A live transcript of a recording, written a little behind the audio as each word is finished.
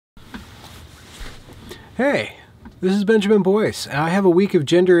Hey, this is Benjamin Boyce. I have a week of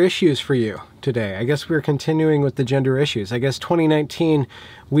gender issues for you today. I guess we're continuing with the gender issues. I guess 2019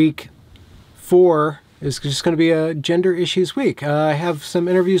 week 4 is just going to be a gender issues week. I have some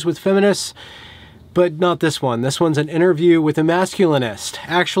interviews with feminists, but not this one. This one's an interview with a masculinist.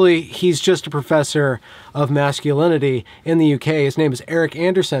 Actually, he's just a professor of masculinity in the UK. His name is Eric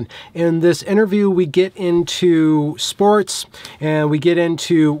Anderson. In this interview, we get into sports, and we get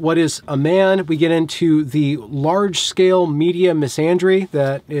into what is a man. We get into the large-scale media misandry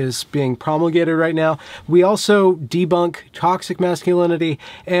that is being promulgated right now. We also debunk toxic masculinity,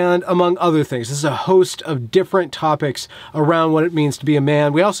 and among other things. This is a host of different topics around what it means to be a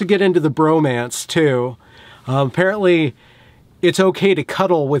man. We also get into the bromance, too. Apparently, it's okay to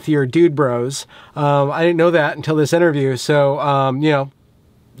cuddle with your dude bros. I didn't know that until this interview, so, you know,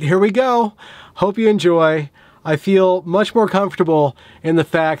 here we go. Hope you enjoy. I feel much more comfortable in the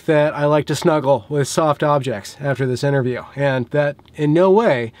fact that I like to snuggle with soft objects after this interview, and that in no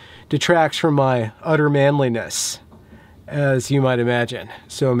way detracts from my utter manliness, as you might imagine.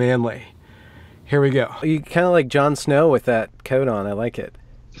 So manly. Here we go. You kind of like Jon Snow with that coat on. I like it.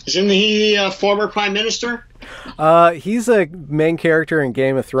 Isn't he a former prime minister? He's a main character in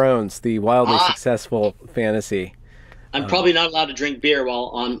Game of Thrones, the wildly successful fantasy. I'm probably not allowed to drink beer while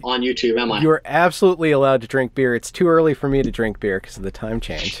on YouTube, am I? You're absolutely allowed to drink beer. It's too early for me to drink beer because of the time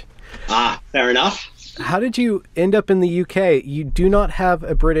change. Fair enough. How did you end up in the UK? You do not have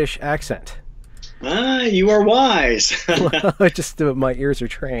a British accent. You are wise. Just my ears are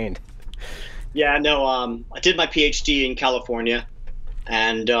trained. Yeah, no, I did my PhD in California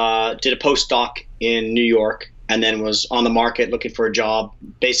and did a postdoc in New York, and then was on the market looking for a job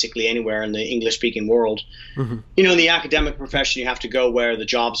basically anywhere in the English-speaking world. Mm-hmm. You know, in the academic profession, you have to go where the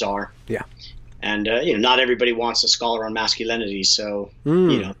jobs are. Yeah. And, you know, not everybody wants a scholar on masculinity, so,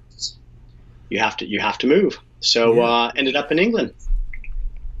 you know, you have to move. So ended up in England.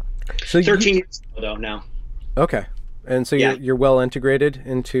 So 13 years ago, though, now. Okay. And so you're well integrated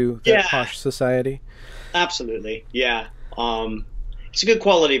into that posh society? Absolutely, yeah. It's a good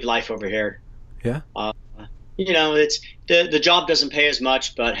quality of life over here. Yeah. You know, it's the job doesn't pay as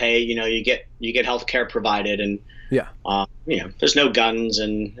much, but hey, you know, you get health care provided, and you know, there's no guns,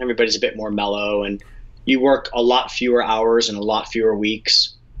 and everybody's a bit more mellow, and you work a lot fewer hours and a lot fewer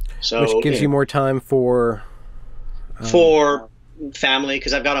weeks. So which gives you more time for family,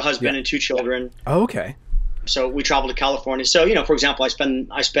 because I've got a husband and 2 children. Oh, okay. So we travel to California. So, you know, for example, I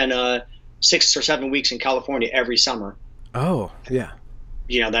spend 6 or 7 weeks in California every summer. Oh, yeah.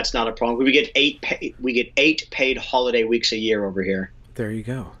 You know, that's not a problem. We get 8 paid holiday weeks a year over here. There you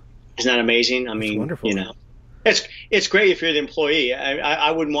go. Isn't that amazing? I mean, wonderful. You know, it's great if you're the employee.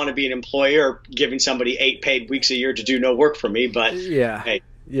 I wouldn't want to be an employer giving somebody 8 paid weeks a year to do no work for me, but hey,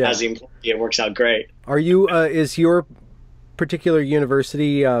 as the employee, it works out great. Are you? Is your particular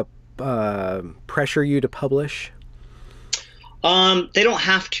university pressure you to publish? They don't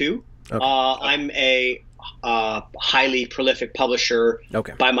have to. Okay. I'm a highly prolific publisher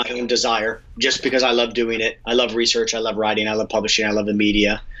by my own desire, just because I love doing it. I love research, I love writing, I love publishing, I love the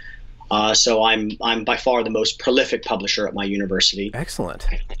media. So I'm by far the most prolific publisher at my university. Excellent.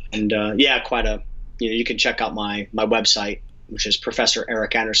 And yeah, quite a, you know, you can check out my website, which is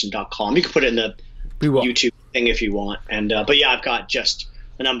professorericanderson.com. You can put it in the YouTube thing if you want. And but yeah, I've got just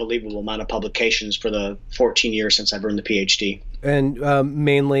an unbelievable amount of publications for the 14 years since I've earned the PhD. And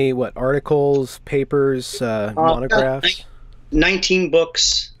mainly what, articles, papers, monographs? 19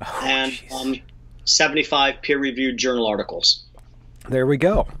 books and 75 peer-reviewed journal articles. There we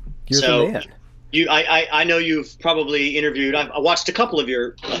go. You're the man. I know you've probably interviewed, I watched a couple of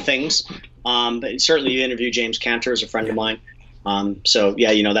your things, but certainly you interviewed James Cantor as a friend of mine. So yeah,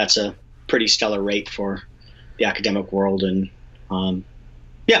 you know, that's a pretty stellar rate for the academic world. And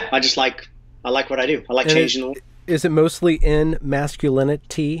yeah, I like what I do. I like changing the world. Is it mostly in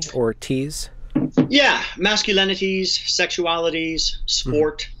masculinity or T's? Yeah, masculinities, sexualities,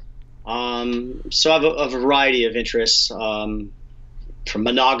 sport. So I have a variety of interests, from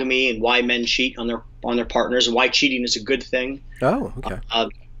monogamy and why men cheat on their partners and why cheating is a good thing. Oh, okay.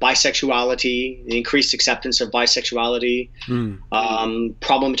 Bisexuality, the increased acceptance of bisexuality,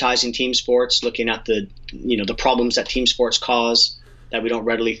 problematizing team sports, looking at the problems that team sports cause that we don't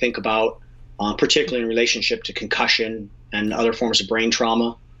readily think about, particularly in relationship to concussion and other forms of brain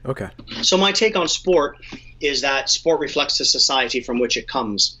trauma. Okay. So my take on sport is that sport reflects the society from which it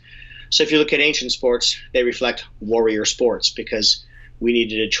comes. So if you look at ancient sports, they reflect warrior sports because we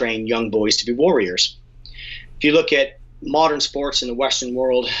needed to train young boys to be warriors. If you look at modern sports in the Western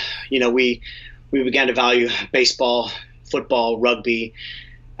world, you know, we began to value baseball, football, rugby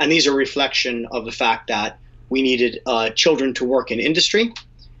And these are a reflection of the fact that we needed children to work in industry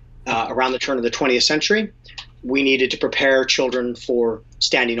around the turn of the 20th century. We needed to prepare children for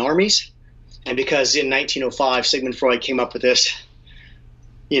standing armies. And because in 1905, Sigmund Freud came up with this,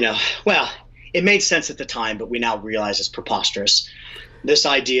 well, it made sense at the time, but we now realize it's preposterous. This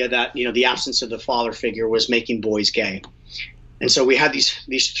idea that, the absence of the father figure was making boys gay. And so we had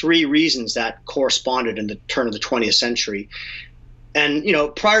these three reasons that corresponded in the turn of the 20th century. And,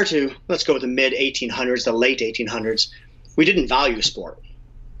 prior to, let's go with the mid 1800s, the late 1800s, we didn't value sport.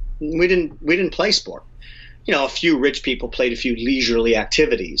 We didn't play sport. A few rich people played a few leisurely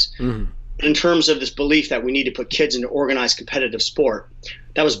activities. Mm-hmm. In terms of this belief that we need to put kids into organized competitive sport,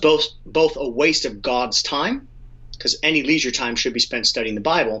 that was both a waste of God's time, because any leisure time should be spent studying the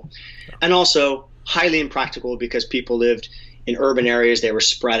Bible, and also highly impractical because people lived in urban areas, they were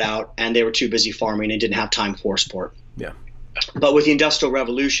spread out, and they were too busy farming and didn't have time for sport. Yeah. But with the Industrial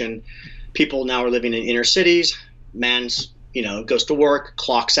Revolution, people now are living in inner cities. Man's, goes to work,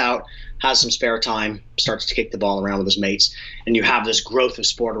 clocks out, has some spare time, starts to kick the ball around with his mates, and you have this growth of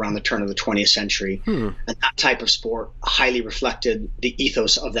sport around the turn of the 20th century. And that type of sport highly reflected the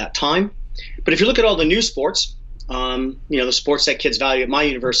ethos of that time. But if you look at all the new sports, the sports that kids value at my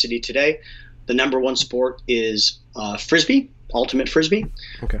university today, the number one sport is Frisbee, ultimate Frisbee,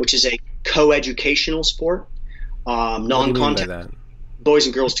 which is a co-educational sport, non-contact, boys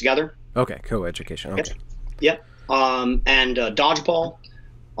and girls together. Okay, co-education. Okay. Yep. And dodgeball.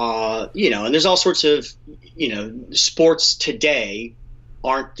 And there's all sorts of, sports today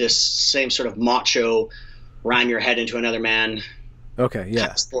aren't this same sort of macho, ram your head into another man. Okay, yeah.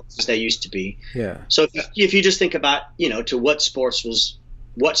 Kind of sports as they used to be. Yeah. So if you just think about, to what sport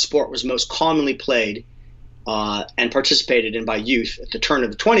was most commonly played and participated in by youth at the turn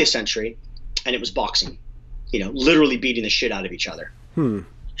of the 20th century, and it was boxing, literally beating the shit out of each other. And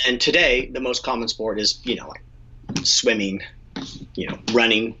today, the most common sport is, like swimming,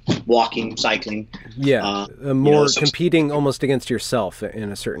 running, walking, cycling. Yeah, more competing almost against yourself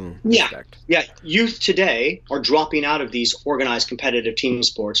in a certain respect. Yeah, youth today are dropping out of these organized competitive team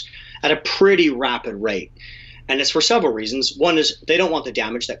sports at a pretty rapid rate. And it's for several reasons. One is they don't want the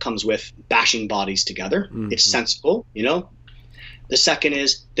damage that comes with bashing bodies together. Mm-hmm. It's sensible, The second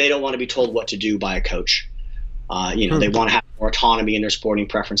is they don't want to be told what to do by a coach. They want to have more autonomy in their sporting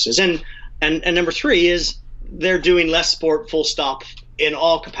preferences. And number three is they're doing less sport, full stop, in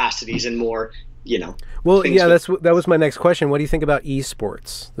all capacities and more, Well, yeah, that was my next question. What do you think about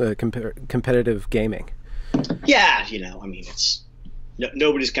esports, the competitive gaming? Yeah, it's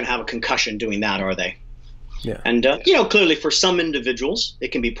nobody's going to have a concussion doing that, are they? Yeah. And, clearly for some individuals,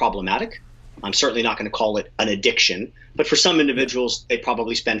 it can be problematic. I'm certainly not going to call it an addiction, but for some individuals, they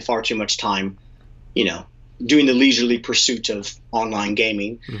probably spend far too much time, doing the leisurely pursuit of online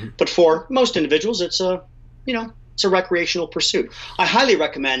gaming. Mm-hmm. But for most individuals, it's a recreational pursuit. I highly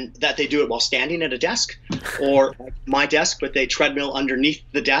recommend that they do it while standing at a desk or my desk, but they treadmill underneath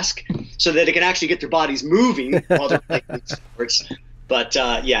the desk so that they can actually get their bodies moving while they're playing sports. But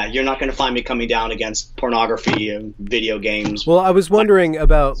you're not going to find me coming down against pornography and video games. Well, I was wondering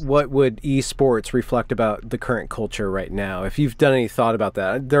about what would esports reflect about the current culture right now. If you've done any thought about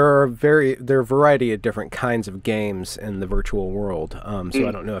that, there are a variety of different kinds of games in the virtual world. So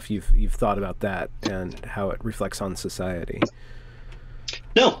I don't know if you've thought about that and how it reflects on society.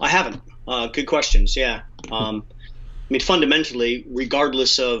 No, I haven't. Good questions. Yeah. Fundamentally,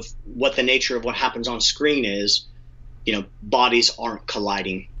 regardless of what the nature of what happens on screen is, bodies aren't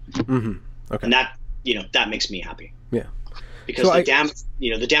colliding. Mm-hmm. Okay. And that, that makes me happy. Yeah. Because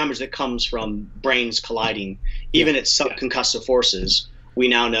the damage that comes from brains colliding, even at subconcussive forces,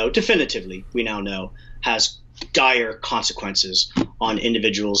 definitively has dire consequences on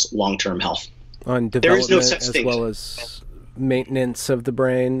individuals' long-term health. On development there is no such as well as maintenance of the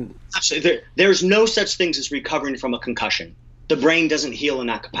brain. Absolutely. There's no such things as recovering from a concussion. The brain doesn't heal in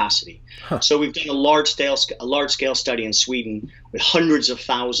that capacity. Huh. So we've done a large-scale study in Sweden with hundreds of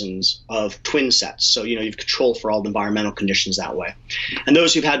thousands of twin sets. So, you've control for all the environmental conditions that way. And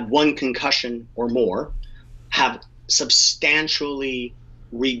those who've had one concussion or more have substantially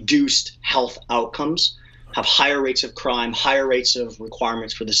reduced health outcomes, have higher rates of crime, higher rates of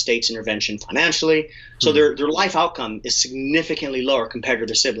requirements for the state's intervention financially. So their life outcome is significantly lower compared to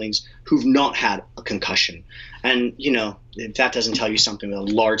their siblings who've not had a concussion. And, if that doesn't tell you something with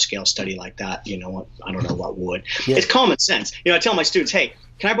a large-scale study like that, I don't know what would. Yeah. It's common sense. I tell my students, hey,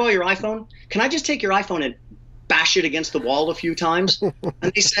 can I borrow your iPhone? Can I just take your iPhone and bash it against the wall a few times?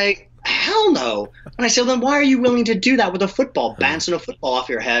 And they say, hell no. And I say, then why are you willing to do that with a football, bouncing a football off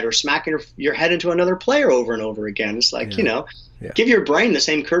your head or smacking your head into another player over and over again? It's like, Yeah. Give your brain the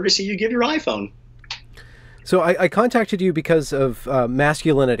same courtesy you give your iPhone. So I contacted you because of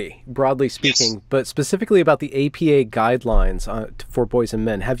masculinity, broadly speaking, yes, but specifically about the APA guidelines for boys and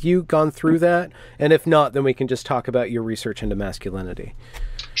men. Have you gone through that? And if not, then we can just talk about your research into masculinity.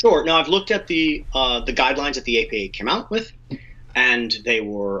 Sure. Now, I've looked at the guidelines that the APA came out with, and they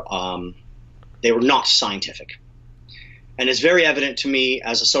were not scientific. And it's very evident to me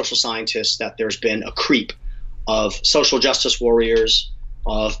as a social scientist that there's been a creep of social justice warriors,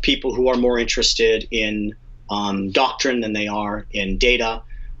 of people who are more interested in doctrine than they are in data,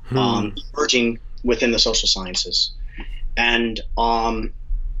 emerging within the social sciences. And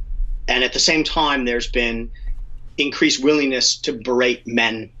at the same time, there's been increased willingness to berate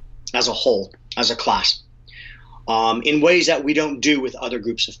men as a whole, as a class, in ways that we don't do with other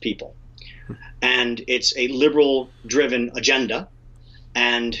groups of people. And it's a liberal-driven agenda,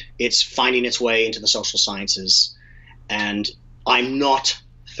 and it's finding its way into the social sciences. And I'm not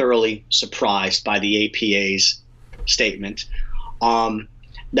thoroughly surprised by the APA's statement.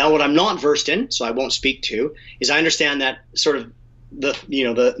 Now, what I'm not versed in, so I won't speak to, is I understand that sort of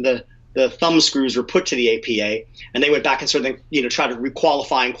the thumb screws were put to the APA, and they went back and sort of try to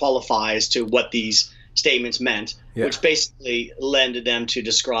requalify and qualify as to what these statements meant, which basically lended them to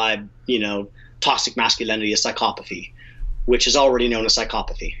describe toxic masculinity as psychopathy, which is already known as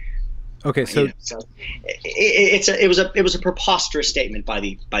psychopathy. Okay, so, it was a preposterous statement by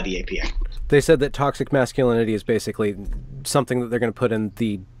the APA. They said that toxic masculinity is basically something that they're going to put in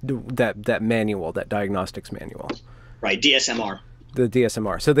that manual, that diagnostics manual. Right, DSMR. The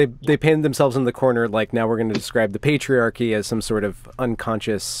DSMR. So they painted themselves in the corner, like now we're going to describe the patriarchy as some sort of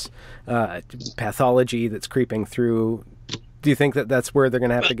unconscious pathology that's creeping through. Do you think that that's where they're going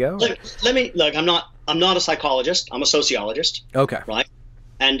to have to go? Look, I'm not a psychologist. I'm a sociologist. Okay. Right.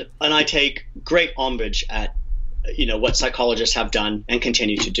 And I take great umbrage at what psychologists have done and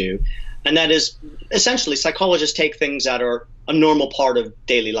continue to do, and that is essentially psychologists take things that are a normal part of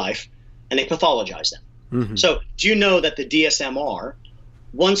daily life and they pathologize them. Mm-hmm. So do you know that the DSMR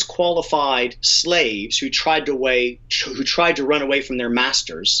once qualified slaves who tried to run away from their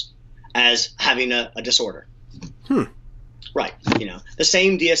masters as having a disorder? Right. The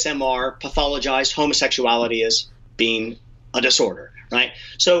same DSMR pathologized homosexuality as being a disorder. Right.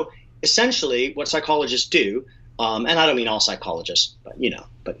 So essentially what psychologists do, and I don't mean all psychologists,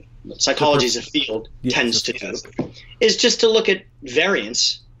 but psychology as a field tends to do, is just to look at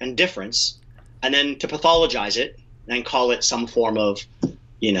variance and difference and then to pathologize it and call it some form of,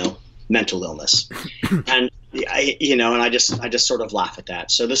 mental illness. And, I just sort of laugh at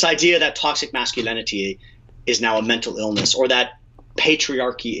that. So this idea that toxic masculinity is now a mental illness, or that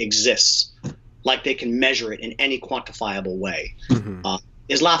patriarchy exists, like they can measure it in any quantifiable way,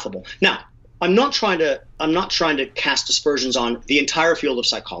 is laughable. Now, I'm not trying to cast aspersions on the entire field of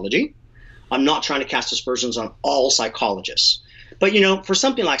psychology. I'm not trying to cast aspersions on all psychologists. But for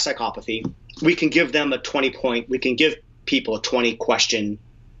something like psychopathy, we can give them we can give people a 20-question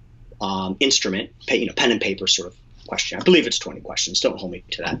instrument, pen and paper sort of question. I believe it's 20 questions. Don't hold me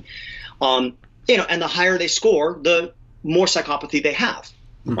to that. And the higher they score, the more psychopathy they have,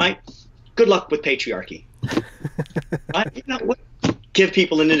 right? Good luck with patriarchy. Right? Give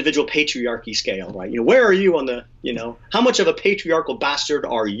people an individual patriarchy scale, right? Where are you on the, how much of a patriarchal bastard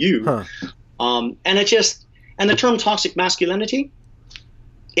are you? And the term toxic masculinity,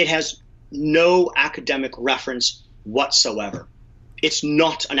 it has no academic reference whatsoever. It's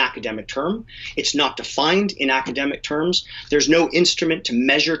not an academic term. It's not defined in academic terms. There's no instrument to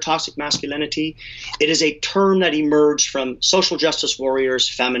measure toxic masculinity. It is a term that emerged from social justice warriors,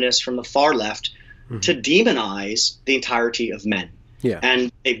 feminists from the far left, to demonize the entirety of men. Yeah.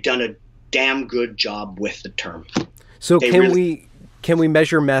 And they've done a damn good job with the term. So can we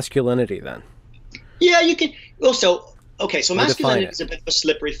measure masculinity then? Yeah, you can. Well, so masculinity is a bit of a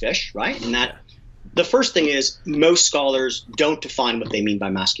slippery fish, right? And that the first thing is most scholars don't define what they mean by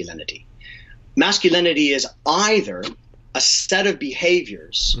masculinity. Masculinity is either a set of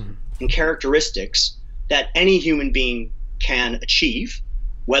behaviors and characteristics that any human being can achieve,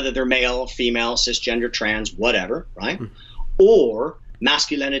 whether they're male, female, cisgender, trans, whatever, right? Or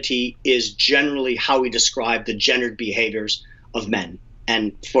masculinity is generally how we describe the gendered behaviors of men.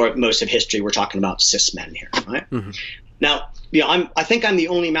 And for most of history, we're talking about cis men here, right? Now, I think I'm the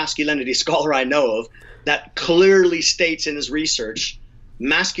only masculinity scholar I know of that clearly states in his research,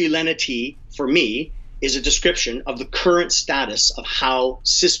 masculinity for me is a description of the current status of how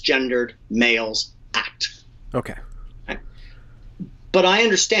cisgendered males act. Okay. But I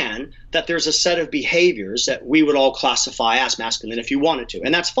understand that there's a set of behaviors that we would all classify as masculine if you wanted to,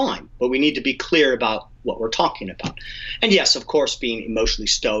 and that's fine. But we need to be clear about what we're talking about. And yes, of course, being emotionally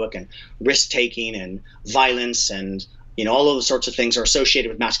stoic and risk-taking and violence and, you know, all of those sorts of things are associated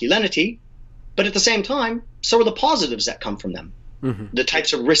with masculinity. But at the same time, so are the positives that come from them. Mm-hmm. The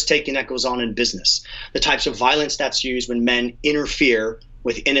types of risk-taking that goes on in business, the types of violence that's used when men interfere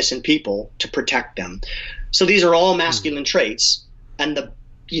with innocent people to protect them. So these are all masculine traits. And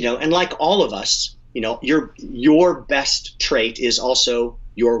and like all of us, you know, your best trait is also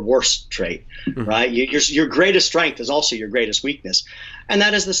your worst trait, right? Your greatest strength is also your greatest weakness. And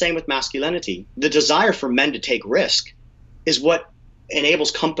that is the same with masculinity. The desire for men to take risk is what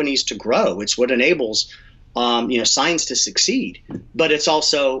enables companies to grow. It's what enables, science to succeed. But it's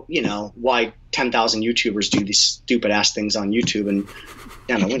also, you know, why 10,000 YouTubers do these stupid ass things on YouTube and,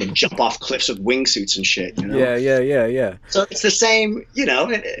 I don't know, when they jump off cliffs with wingsuits and shit, you know? Yeah. So it's the same, you know,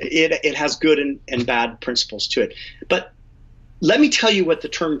 it has good and bad principles to it. But let me tell you what the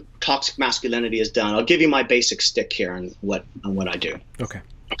term toxic masculinity has done. I'll give you my basic stick here on what I do. Okay.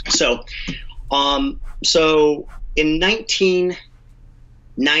 So in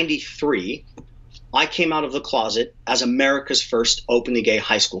 1993, I came out of the closet as America's first openly gay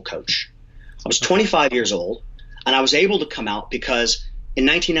high school coach. I was 25 years old, and I was able to come out because in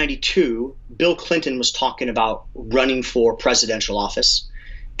 1992, Bill Clinton was talking about running for presidential office,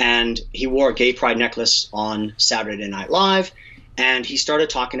 and he wore a gay pride necklace on Saturday Night Live, and he started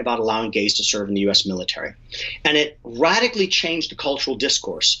talking about allowing gays to serve in the U.S. military. And it radically changed the cultural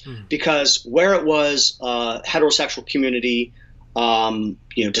discourse because where it was heterosexual community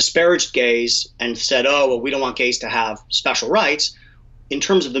disparaged gays and said, oh, well, we don't want gays to have special rights. In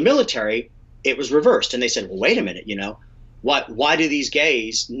terms of the military, it was reversed. And they said, well, wait a minute, you know, why do these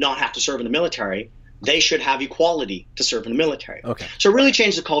gays not have to serve in the military? They should have equality to serve in the military. Okay. So it really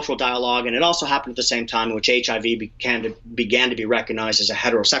changed the cultural dialogue. And it also happened at the same time in which HIV began to be recognized as a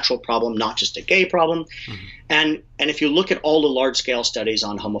heterosexual problem, not just a gay problem. And if you look at all the large scale studies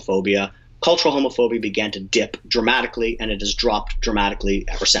on homophobia, cultural homophobia began to dip dramatically, and it has dropped dramatically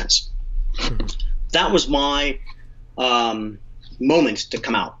ever since. That was my moment to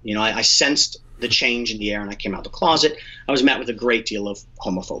come out. You know, I sensed the change in the air, and I came out of the closet. I was met with a great deal of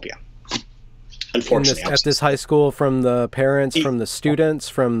homophobia. Unfortunately, at this high school, from the parents, from the students,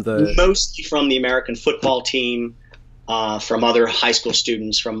 from the mostly from the American football team, from other high school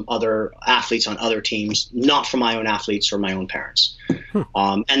students, from other athletes on other teams, not from my own athletes or my own parents.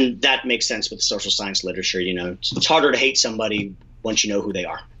 And that makes sense with the social science literature. You know, it's harder to hate somebody once you know who they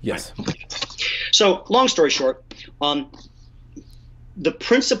are. Yes. Right? So, long story short, the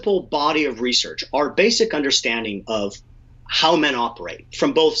principal body of research, our basic understanding of how men operate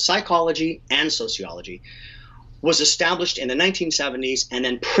from both psychology and sociology, was established in the 1970s and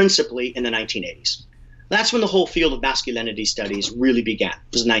then principally in the 1980s. That's when the whole field of masculinity studies really began.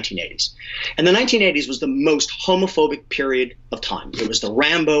 It was the 1980s. And the 1980s was the most homophobic period of time. It was the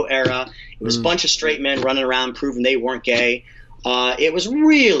Rambo era. It was a bunch of straight men running around proving they weren't gay. It was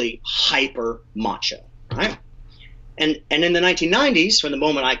really hyper macho, right? And in the 1990s, from the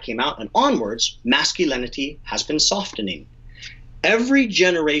moment I came out and onwards, masculinity has been softening. Every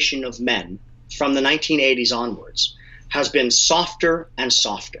generation of men from the 1980s onwards has been softer and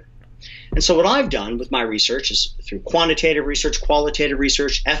softer. And so what I've done with my research is through quantitative research, qualitative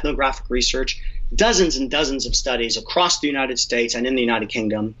research, ethnographic research, dozens and dozens of studies across the United States and in the United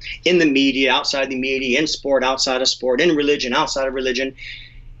Kingdom, in the media, outside the media, in sport, outside of sport, in religion, outside of religion,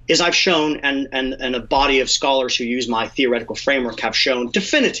 is I've shown, and a body of scholars who use my theoretical framework have shown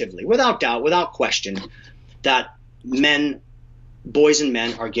definitively, without doubt, without question, that boys and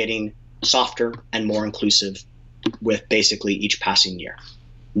men are getting softer and more inclusive with basically each passing year.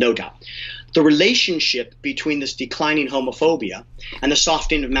 No doubt. The relationship between this declining homophobia and the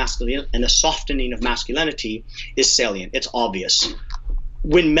softening of masculinity is salient. It's obvious.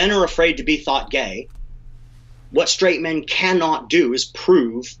 When men are afraid to be thought gay, what straight men cannot do is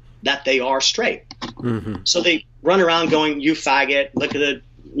prove that they are straight. So they run around going, "You faggot! Look at the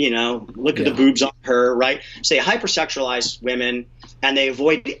the boobs on her," right? So they hypersexualize women, and they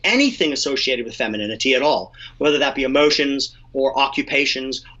avoid anything associated with femininity at all, whether that be emotions or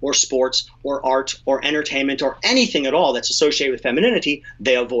occupations or sports or art or entertainment or anything at all that's associated with femininity,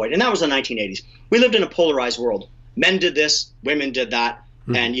 they avoid. And that was the 1980s. We lived in a polarized world. Men did this, women did that,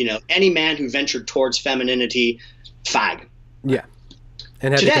 and any man who ventured towards femininity, fag. Yeah.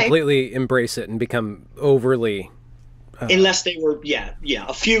 And had to completely embrace it and become overly Unless they were,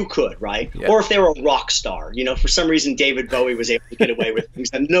 a few could, right? Yeah. Or if they were a rock star, for some reason David Bowie was able to get away with things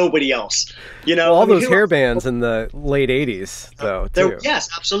that nobody else, Well, all those hair bands in the late '80s, though, too. Yes,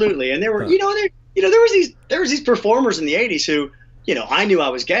 absolutely. And there were, there was these performers in the '80s who, I knew I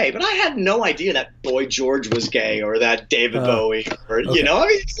was gay, but I had no idea that Boy George was gay or that David Bowie or,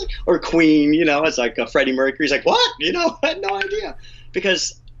 or Queen, it's like Freddie Mercury's like, what? I had no idea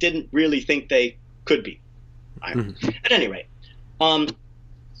because didn't really think they could be. At any rate,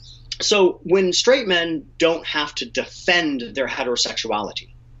 so when straight men don't have to defend their heterosexuality,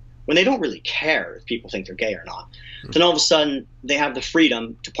 when they don't really care if people think they're gay or not, then all of a sudden they have the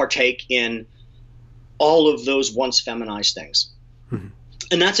freedom to partake in all of those once feminized things.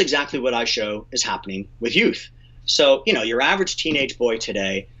 And that's exactly what I show is happening with youth. So, your average teenage boy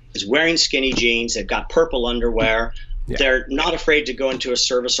today is wearing skinny jeans. They've got purple underwear. Yeah. They're not afraid to go into a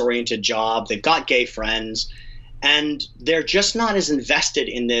service-oriented job. They've got gay friends. And they're just not as invested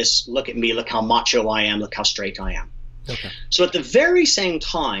in this, look at me, look how macho I am, look how straight I am. Okay. So at the very same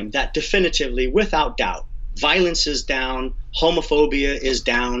time that definitively, without doubt, violence is down, homophobia is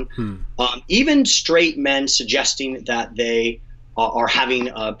down, even straight men suggesting that they are having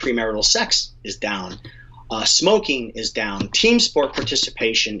premarital sex is down, smoking is down, team sport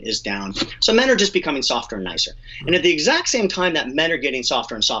participation is down. So men are just becoming softer and nicer. And at the exact same time that men are getting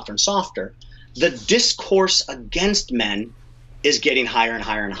softer and softer and softer, the discourse against men is getting higher and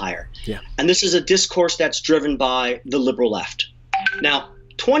higher and higher. Yeah. And this is a discourse that's driven by the liberal left. Now,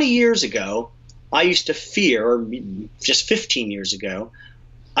 20 years ago, I used to fear, or just 15 years ago,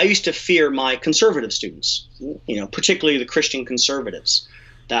 I used to fear my conservative students, particularly the Christian conservatives,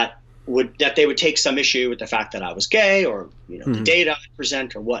 that they would take some issue with the fact that I was gay or, the data I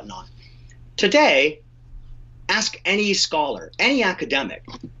present or whatnot. Today, ask any scholar, any academic,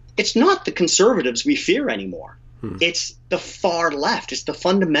 it's not the conservatives we fear anymore. It's the far left. It's the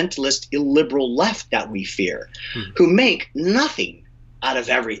fundamentalist illiberal left that we fear, who make nothing out of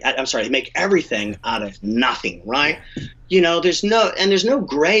they make everything out of nothing, right? There's no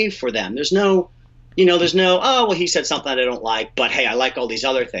gray for them. There's no, oh, well, he said something I don't like, but hey, I like all these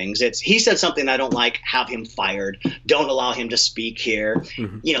other things. It's, he said something I don't like, have him fired. Don't allow him to speak here,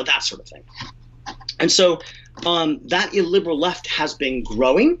 that sort of thing. And so that illiberal left has been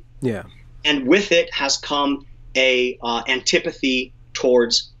growing. Yeah. And with it has come a antipathy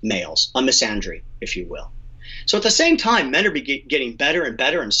towards males, a misandry, if you will. So at the same time, men are getting better and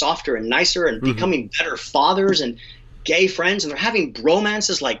better and softer and nicer and becoming better fathers and gay friends, and they're having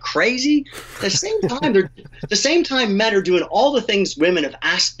bromances like crazy. At the same time, men are doing all the things women have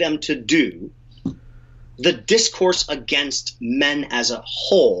asked them to do. The discourse against men as a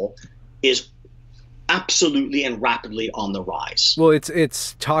whole is absolutely and rapidly on the rise. Well,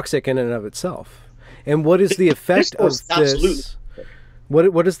 it's toxic in and of itself. And what is the effect of this? Absolutely.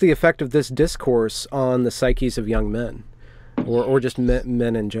 What is the effect of this discourse on the psyches of young men, or just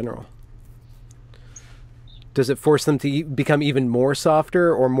men in general? Does it force them to become even more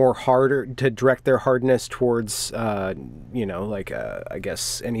softer or more harder, to direct their hardness towards, I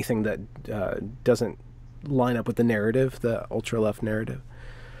guess anything that doesn't line up with the narrative, the ultra-left narrative?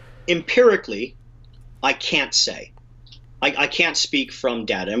 Empirically, I can't say. I can't speak from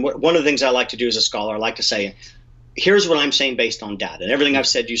data. And one of the things I like to do as a scholar, I like to say, here's what I'm saying based on data. And everything I've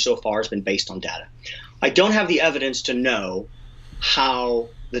said to you so far has been based on data. I don't have the evidence to know how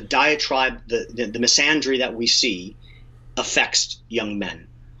the diatribe, the misandry that we see affects young men.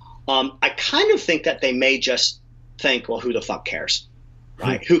 I kind of think that they may just think, well, who the fuck cares,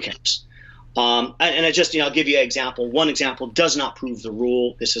 right? Who cares? And I just, I'll give you an example. One example does not prove the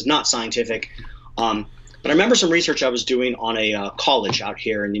rule. This is not scientific. But I remember some research I was doing on a college out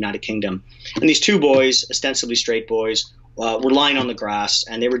here in the United Kingdom. And these two boys, ostensibly straight boys, were lying on the grass,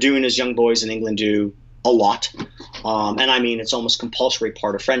 and they were doing as young boys in England do a lot. And I mean, it's almost compulsory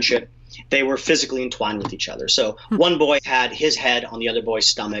part of friendship. They were physically entwined with each other. So one boy had his head on the other boy's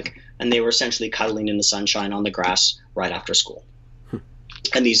stomach, and they were essentially cuddling in the sunshine on the grass right after school.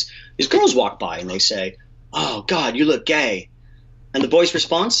 And these girls walk by and they say, "Oh, God, you look gay." And the boy's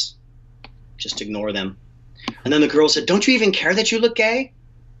response, just ignore them. And then the girl said, "Don't you even care that you look gay?"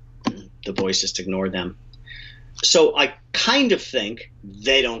 And the boys just ignored them. So I kind of think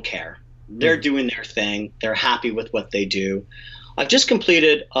they don't care. They're doing their thing. They're happy with what they do. I've just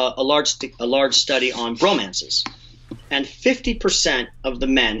completed a large study on bromances. And 50% of the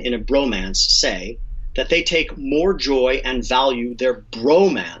men in a bromance say that they take more joy and value their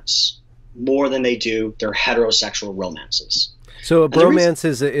bromance more than they do their heterosexual romances. So a bromance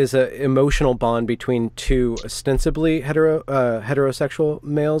is a emotional bond between two ostensibly heterosexual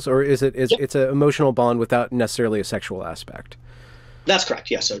males, or it's an emotional bond without necessarily a sexual aspect? That's correct.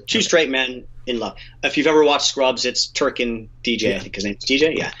 Yeah. So two straight men in love. If you've ever watched Scrubs, it's Turk and DJ. Yeah. I think his name's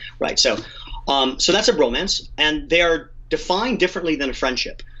DJ. Yeah. Right. So, so that's a bromance, and they are defined differently than a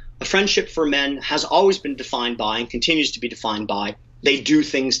friendship. A friendship for men has always been defined by, and continues to be defined by, they do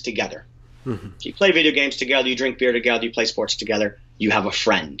things together. Mm-hmm. So you play video games together, you drink beer together, you play sports together, you have a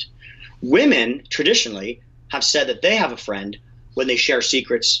friend. Women traditionally have said that they have a friend when they share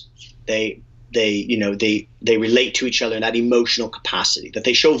secrets, they relate to each other in that emotional capacity, that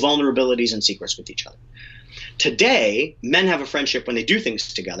they show vulnerabilities and secrets with each other. Today, men have a friendship when they do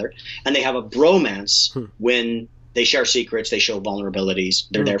things together, and they have a bromance when they share secrets, they show vulnerabilities,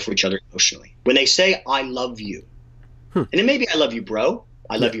 they're there for each other emotionally. When they say, I love you, and it may be I love you, bro,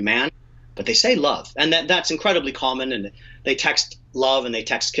 I love you, man, but they say love. And that's incredibly common, and they text love and they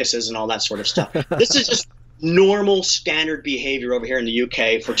text kisses and all that sort of stuff. This is just normal, standard behavior over here in the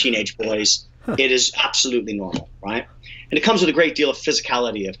UK for teenage boys. It is absolutely normal, right? And it comes with a great deal of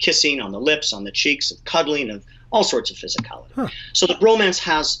physicality, of kissing on the lips, on the cheeks, of cuddling, of all sorts of physicality. So the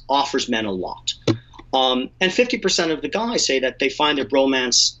bromance offers men a lot. And 50% of the guys say that they find their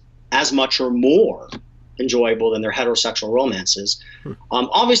bromance as much or more enjoyable than their heterosexual romances.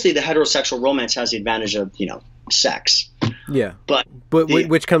 Obviously, the heterosexual romance has the advantage of, sex. Yeah, but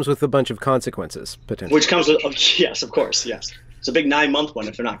which comes with a bunch of consequences, potentially. Which comes with, yes, of course, yes. It's a big 9-month one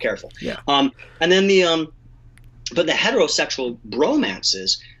if they're not careful. Yeah. And then but the heterosexual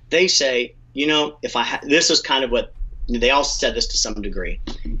bromances, they say, this is kind of what they all said this to some degree.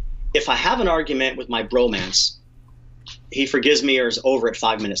 If I have an argument with my bromance, he forgives me or is over it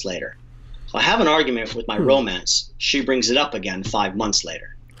 5 minutes later. If I have an argument with my romance, she brings it up again 5 months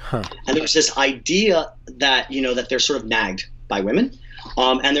later. And there's this idea that, that they're sort of nagged by women.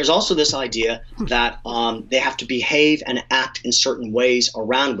 And there's also this idea that they have to behave and act in certain ways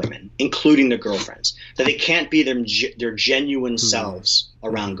around women, including their girlfriends, that they can't be their genuine selves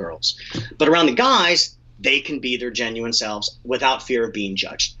around girls. But around the guys, they can be their genuine selves without fear of being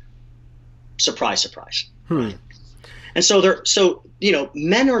judged. Surprise, surprise. Right? And so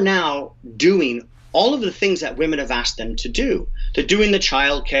men are now doing all of the things that women have asked them to do. They're doing the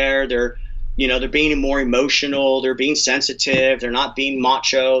childcare. They're being more emotional. They're being sensitive. They're not being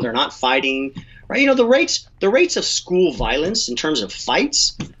macho. They're not fighting. Right? The rates of school violence in terms of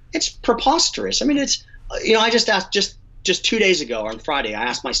fights, it's preposterous. I mean, it's I just asked just 2 days ago on Friday, I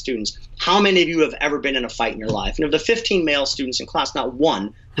asked my students, how many of you have ever been in a fight in your life? And of the 15 male students in class, not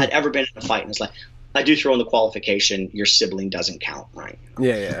one had ever been in a fight in his life. I do throw in the qualification, your sibling doesn't count, right?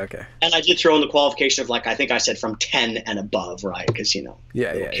 Yeah, okay. And I did throw in the qualification of I think I said from 10 and above, right? Because,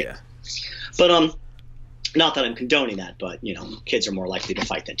 Yeah. But not that I'm condoning that, but, kids are more likely to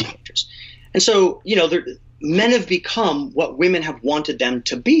fight than teenagers. And so, men have become what women have wanted them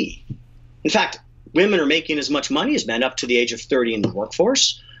to be. In fact, women are making as much money as men up to the age of 30 in the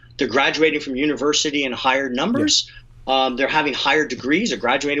workforce. They're graduating from university in higher numbers. Yeah. They're having higher degrees or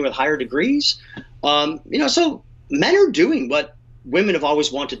graduating with higher degrees. So men are doing what women have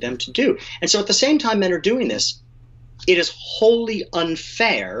always wanted them to do. And so at the same time men are doing this, it is wholly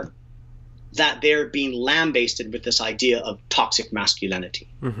unfair that they're being lambasted with this idea of toxic masculinity.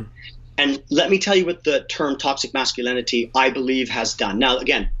 Mm-hmm. And let me tell you what the term toxic masculinity, I believe, has done. Now,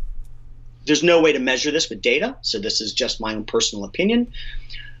 again, there's no way to measure this with data, so this is just my own personal opinion.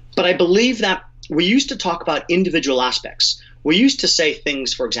 But I believe that we used to talk about individual aspects. We used to say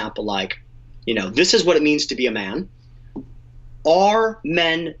things, for example, like, this is what it means to be a man. Are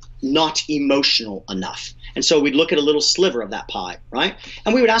men not emotional enough? And so we'd look at a little sliver of that pie, right?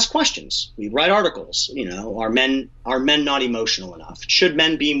 And we would ask questions. We'd write articles, are men not emotional enough? Should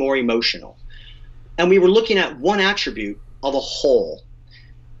men be more emotional? And we were looking at one attribute of a whole.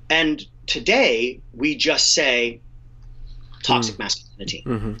 And today we just say toxic masculinity.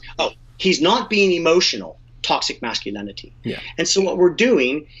 Mm-hmm. Oh, he's not being emotional. Toxic masculinity. Yeah. And so what we're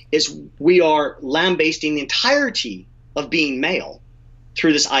doing is we are lambasting the entirety of being male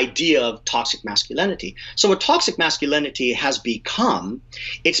through this idea of toxic masculinity. So what toxic masculinity has become,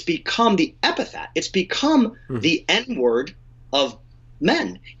 it's become the epithet. It's become the N-word of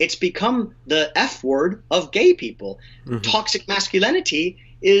men. It's become the F-word of gay people. Mm-hmm. Toxic masculinity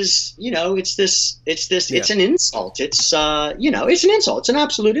is, it's an insult. It's an insult. It's an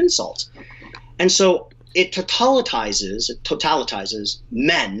absolute insult. And so it totalitizes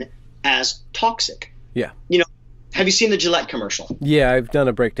men as toxic. Yeah. Have you seen the Gillette commercial? Yeah, I've done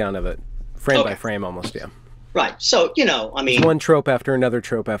a breakdown of it, frame by frame almost, yeah. Right. So, you know, I mean, it's one trope after another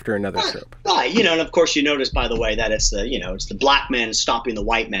trope after another trope. Right. You know, and of course you notice, by the way, that it's the black men stopping the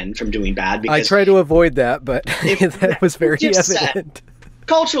white men from doing bad. Because I try to avoid that, but that was very evident.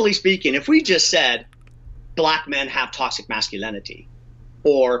 Culturally speaking, if we just said black men have toxic masculinity,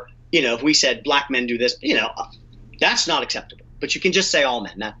 or, you know, if we said black men do this, you know, that's not acceptable. But you can just say all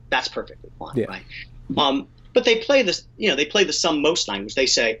men. That's perfectly fine, right? But they play this, you know, they play the some most language. They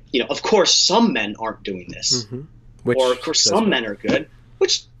say, you know, of course some men aren't doing this, or of course some men are good,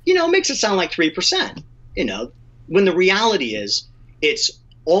 which, you know, makes it sound like 3%. You know, when the reality is, it's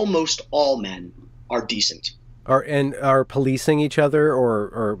almost all men are decent. Are policing each other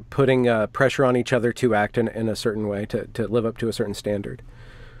or putting pressure on each other to act in a certain way, to live up to a certain standard.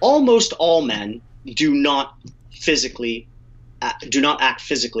 Almost all men do not act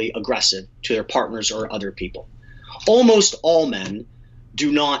physically aggressive to their partners or other people. Almost all men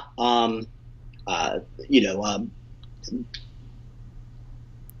do not,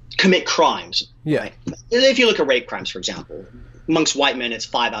 commit crimes. Yeah. Right? If you look at rape crimes, for example, amongst white men, it's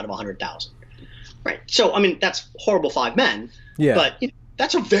 5 out of 100,000. Right. So, I mean, that's horrible 5 men. Yeah. But you know,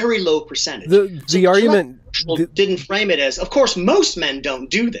 that's a very low percentage. The argument didn't frame it as, of course, most men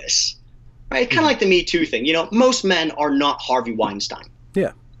don't do this. Right? Kind of like the Me Too thing. You know, most men are not Harvey Weinstein.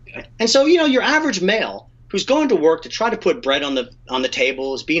 Yeah. Okay? And so, you know, your average male who's going to work to try to put bread on the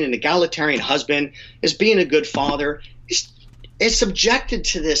table, is being an egalitarian husband, is being a good father, is subjected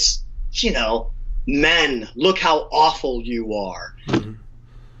to this, you know, men, look how awful you are. Mm-hmm.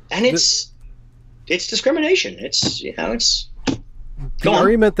 And it's discrimination. It's, you know, it's... The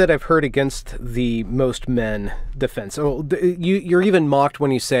argument that I've heard against the most men defense, you're even mocked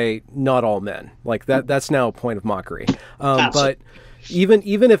when you say not all men. Like that's now a point of mockery. But even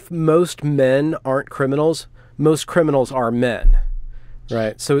if most men aren't criminals, most criminals are men,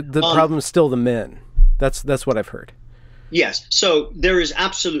 right? So the problem is still the men. That's what I've heard. Yes. So there is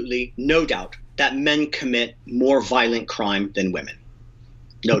absolutely no doubt that men commit more violent crime than women.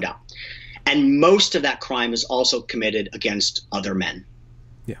 No doubt. And most of that crime is also committed against other men.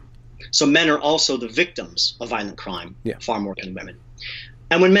 Yeah. So men are also the victims of violent crime, far more than women.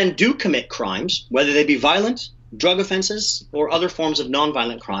 And when men do commit crimes, whether they be violent, drug offenses, or other forms of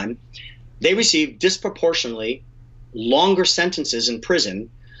nonviolent crime, they receive disproportionately longer sentences in prison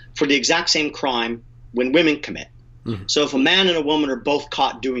for the exact same crime when women commit. Mm-hmm. So if a man and a woman are both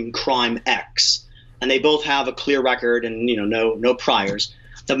caught doing crime X, and they both have a clear record and, you know, no priors,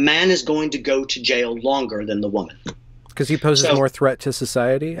 the man is going to go to jail longer than the woman. Because he poses more threat to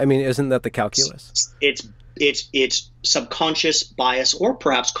society? I mean, isn't that the calculus? It's subconscious bias or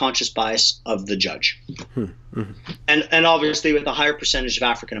perhaps conscious bias of the judge. Mm-hmm. And obviously with a higher percentage of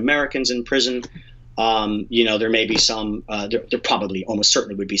African Americans in prison, you know, there may be some, there probably almost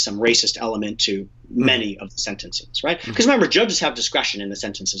certainly would be some racist element to many of the sentencings, right? Because remember, judges have discretion in the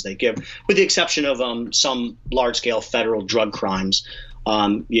sentences they give, with the exception of some large-scale federal drug crimes.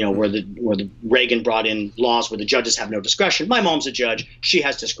 You know, where the Reagan brought in laws where the judges have no discretion. My mom's a judge; she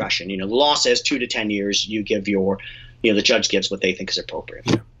has discretion. You know, the law says 2 to 10 years. You give your, you know, the judge gives what they think is appropriate.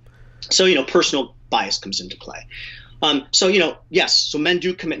 Yeah. So, you know, personal bias comes into play. So, you know, yes, so men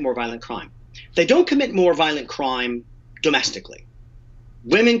do commit more violent crime. They don't commit more violent crime domestically.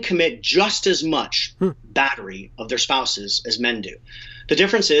 Women commit just as much battery of their spouses as men do. The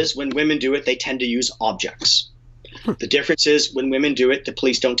difference is when women do it, they tend to use objects. The difference is when women do it, the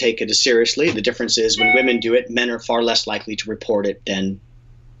police don't take it as seriously. The difference is when women do it, men are far less likely to report it than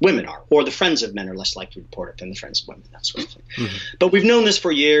women are, or the friends of men are less likely to report it than the friends of women, that sort of thing. Mm-hmm. But we've known this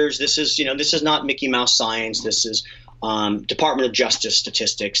for years. This is, you know, this is not Mickey Mouse science. This is Department of Justice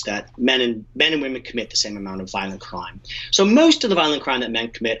statistics that men and women commit the same amount of violent crime. So most of the violent crime that men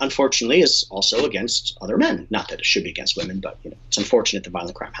commit, unfortunately, is also against other men. Not that it should be against women, but, you know, it's unfortunate that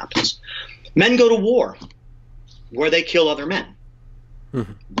violent crime happens. Men go to war, where they kill other men.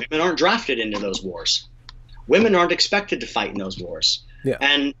 Mm-hmm. Women aren't drafted into those wars. Women aren't expected to fight in those wars. Yeah.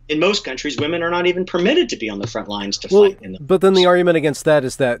 And in most countries, women are not even permitted to be on the front lines to fight in them. But then the argument against that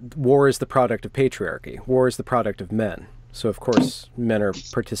is that war is the product of patriarchy. War is the product of men. So, of course, men are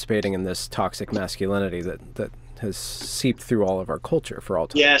participating in this toxic masculinity that has seeped through all of our culture for all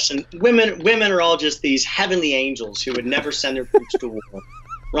time. Yes, and women are all just these heavenly angels who would never send their troops to war.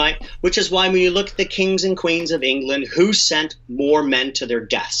 Right? Which is why when you look at the kings and queens of England, who sent more men to their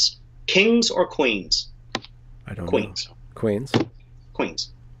deaths? Kings or queens? I don't Queens. know. Queens. Queens.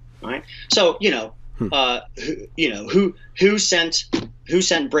 Right? So, you know, who sent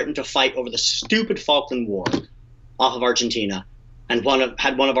Britain to fight over the stupid Falkland War off of Argentina and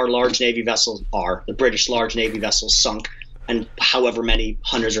had one of our large Navy vessels, the British large Navy vessels, sunk, and however many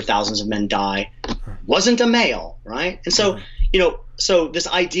hundreds or thousands of men die? wasn't a male, right? And so, so this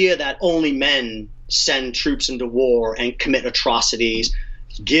idea that only men send troops into war and commit atrocities,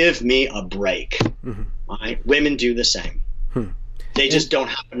 give me a break, right? Women do the same. They just don't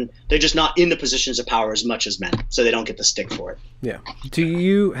happen. They're just not in the positions of power as much as men, so they don't get the stick for it. Yeah.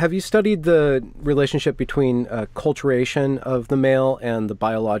 Have you studied the relationship between acculturation of the male and the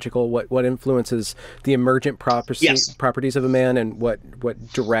biological? What influences the emergent properties of a man, and what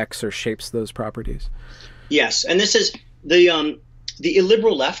directs or shapes those properties? Yes, and this is the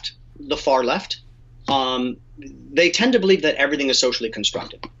illiberal left, the far left. They tend to believe that everything is socially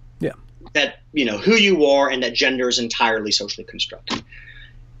constructed. Yeah. That, who you are and that gender is entirely socially constructed.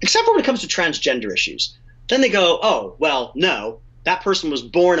 Except for when it comes to transgender issues. Then they go, oh, well, no, that person was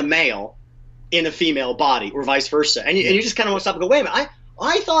born a male in a female body, or vice versa. And you just kind of want to stop and go, wait a minute,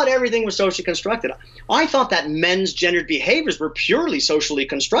 I thought everything was socially constructed. I thought that men's gendered behaviors were purely socially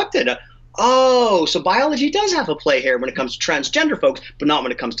constructed. Oh, so biology does have a play here when it comes to transgender folks, but not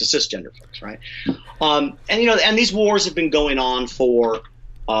when it comes to cisgender folks, right? And these wars have been going on for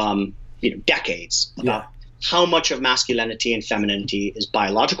decades about how much of masculinity and femininity is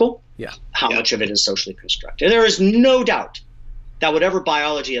biological, how much of it is socially constructed. There is no doubt that whatever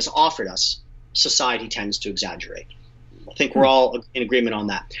biology has offered us, society tends to exaggerate. I think we're all in agreement on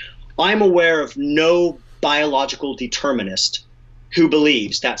that. I'm aware of no biological determinist who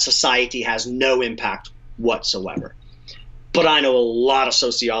believes that society has no impact whatsoever. But I know a lot of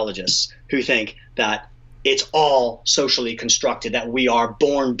sociologists who think that it's all socially constructed, that we are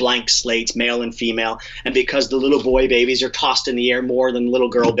born blank slates, male and female, and because the little boy babies are tossed in the air more than little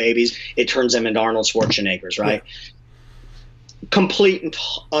girl babies, it turns them into Arnold Schwarzeneggers, right? Yeah. Complete and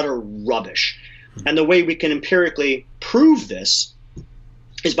utter rubbish. And the way we can empirically prove this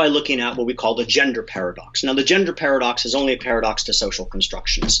is by looking at what we call the gender paradox. Now, the gender paradox is only a paradox to social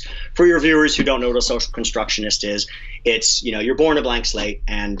constructionists. For your viewers who don't know what a social constructionist is, it's, you're born a blank slate,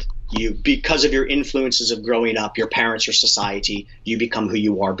 and you, because of your influences of growing up, your parents, your society, you become who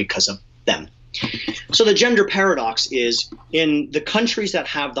you are because of them. So the gender paradox is, in the countries that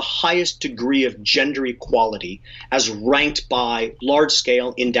have the highest degree of gender equality as ranked by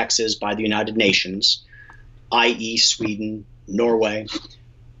large-scale indexes by the United Nations, i.e. Sweden, Norway,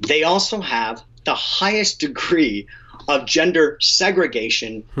 they also have the highest degree of gender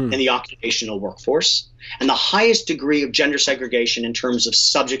segregation in the occupational workforce, and the highest degree of gender segregation in terms of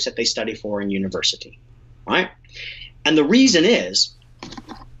subjects that they study for in university, right? And the reason is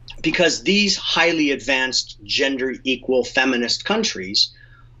because these highly advanced gender equal feminist countries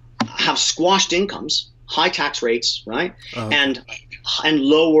have squashed incomes, high tax rates, right? And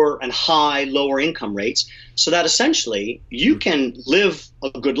lower income rates, so that essentially you can live a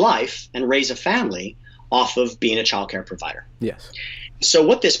good life and raise a family off of being a child care provider. Yes. So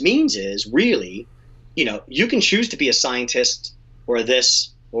what this means is, really, you can choose to be a scientist or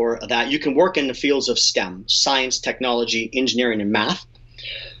this or that. You can work in the fields of STEM, science, technology, engineering, and math,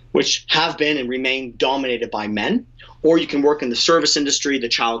 which have been and remain dominated by men. Or you can work in the service industry, the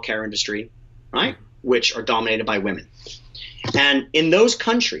child care industry, right, which are dominated by women. And in those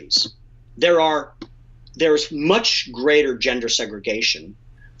countries, there's much greater gender segregation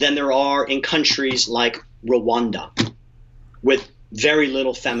than there are in countries like Rwanda, with very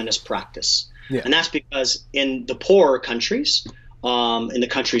little feminist practice. Yeah. And that's because in the poorer countries, in the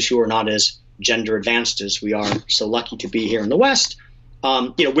countries who are not as gender advanced as we are so lucky to be here in the West,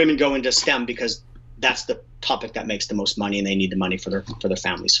 women go into STEM because that's the topic that makes the most money, and they need the money for their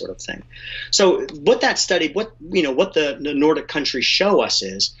family, sort of thing. So what that study, what the Nordic countries show us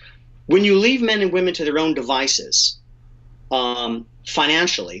is, when you leave men and women to their own devices,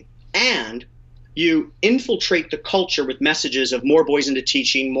 financially, and you infiltrate the culture with messages of more boys into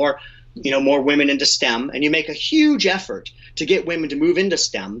teaching, more women into STEM, and you make a huge effort to get women to move into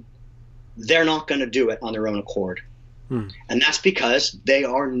STEM, they're not going to do it on their own accord. And that's because they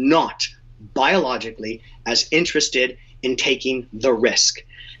are not biologically as interested in taking the risk.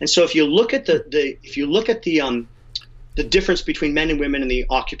 And so if you look at the difference between men and women in the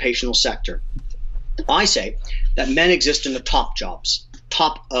occupational sector, I say that men exist in the top jobs,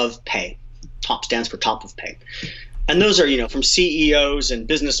 top of pay. Top stands for top of pay. And those are, from CEOs and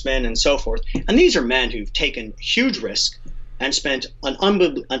businessmen and so forth. And these are men who've taken huge risk and spent an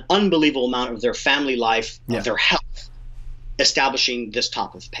unbelievable amount of their family life, of their health, establishing this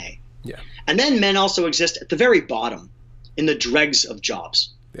top of pay. Yeah. And then men also exist at the very bottom, in the dregs of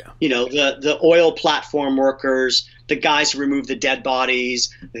jobs. Yeah. The oil platform workers, the guys who remove the dead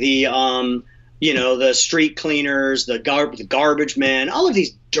bodies, the street cleaners, the garbage men, all of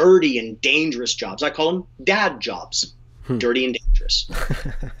these dirty and dangerous jobs. I call them dad jobs, dirty and dangerous.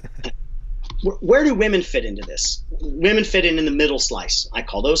 where do women fit into this? Women fit in the middle slice. I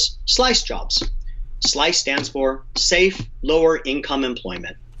call those slice jobs. SLICE stands for safe, lower income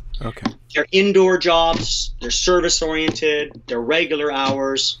employment. Okay. They're indoor jobs. They're service oriented. They're regular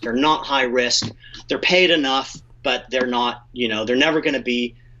hours. They're not high risk. They're paid enough, but they're not, they're never going to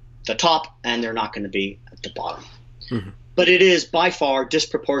be the top and they're not going to be at the bottom. Mm-hmm. But it is by far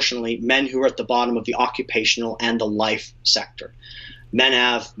disproportionately men who are at the bottom of the occupational and the life sector.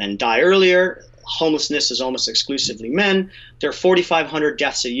 Men die earlier. Homelessness is almost exclusively men. There are 4,500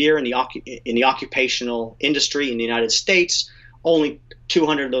 deaths a year in the occupational industry in the United States. Only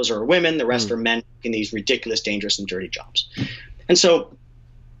 200 of those are women. The rest are men in these ridiculous, dangerous, and dirty jobs. And so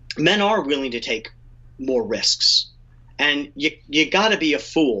men are willing to take more risks. And you got to be a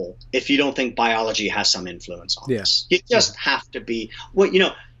fool if you don't think biology has some influence on this. You just have to be – you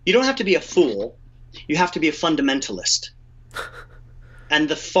don't have to be a fool. You have to be a fundamentalist. And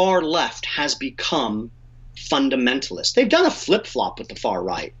the far left has become fundamentalist. They've done a flip-flop with the far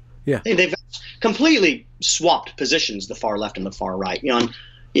right. Yeah. They've completely swapped positions, the far left and the far right, on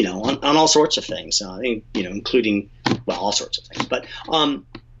all sorts of things, including, all sorts of things. But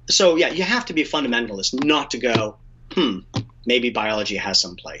so, you have to be a fundamentalist, not to go, maybe biology has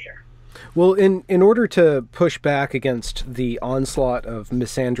some play here. Well, in order to push back against the onslaught of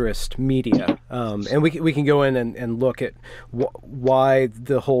misandrist media, and we can go in and look at why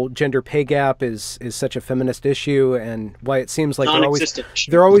the whole gender pay gap is such a feminist issue, and why it seems like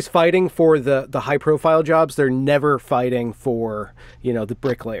they're always fighting for the high profile jobs. They're never fighting for the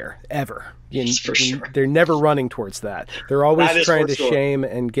bricklayer ever. For sure. They're never running towards that. They're always trying to shame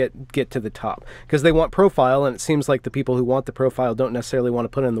and get to the top because they want profile, and it seems like the people who want the profile don't necessarily want to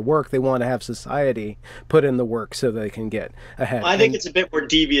put in the work. They want to have society put in the work so they can get ahead. I think it's a bit more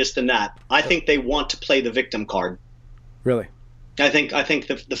devious than that. I think they want to play the victim card. Really? I think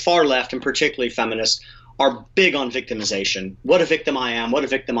the far left, and particularly feminists, are big on victimization. What a victim I am. What a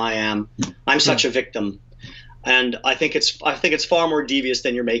victim I am. I'm such a victim. And I think it's far more devious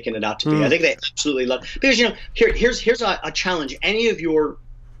than you're making it out to be. I think they absolutely love, because here's a challenge. Any of your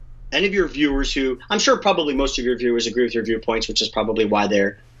viewers who, I'm sure probably most of your viewers agree with your viewpoints, which is probably why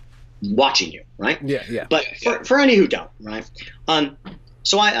they're watching you, right? Yeah. But for any who don't, right?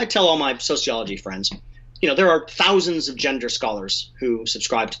 So I tell all my sociology friends, there are thousands of gender scholars who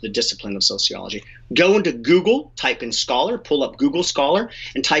subscribe to the discipline of sociology. Go into Google, type in scholar, pull up Google Scholar,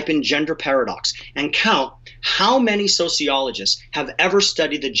 and type in gender paradox, and count how many sociologists have ever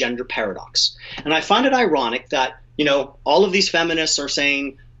studied the gender paradox. And I find it ironic that, all of these feminists are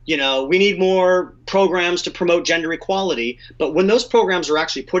saying, we need more programs to promote gender equality. But when those programs are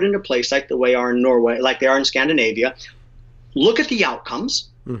actually put into place, like the way they are in Norway, like they are in Scandinavia, look at the outcomes.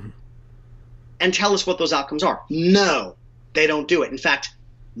 Mm-hmm. And tell us what those outcomes are. No, they don't do it. In fact,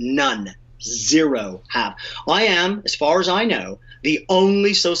 none, zero have. I am, as far as I know, the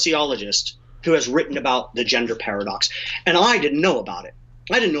only sociologist who has written about the gender paradox. And I didn't know about it.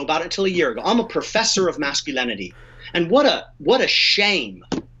 I didn't know about it until a year ago. I'm a professor of masculinity. And what a shame,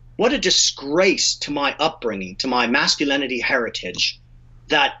 what a disgrace to my upbringing, to my masculinity heritage,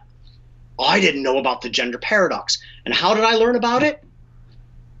 that I didn't know about the gender paradox. And how did I learn about it?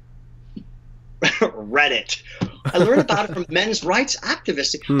 Reddit. I learned about it from men's rights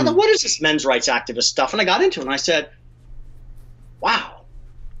activists. I thought, what is this men's rights activist stuff? And I got into it and I said, wow,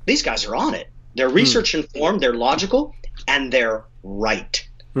 these guys are on it. They're research informed, they're logical, and they're right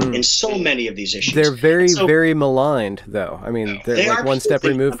in so many of these issues. They're very maligned, though. I mean, they're like one step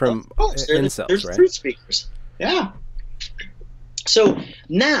removed from incels, right? They're truth speakers. Yeah. So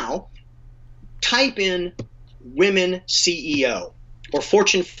now, type in women CEO or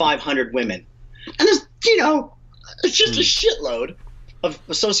Fortune 500 women. And there's, it's just a shitload of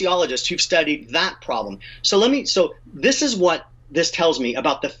sociologists who've studied that problem. So this is what this tells me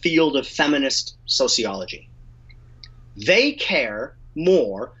about the field of feminist sociology. They care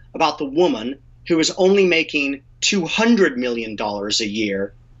more about the woman who is only making $200 million a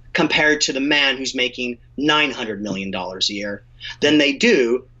year compared to the man who's making $900 million a year than they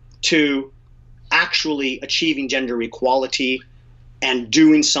do to actually achieving gender equality and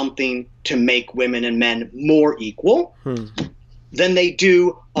doing something to make women and men more equal than they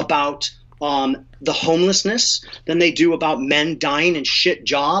do about the homelessness, than they do about men dying in shit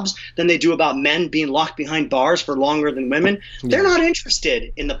jobs, than they do about men being locked behind bars for longer than women. They're not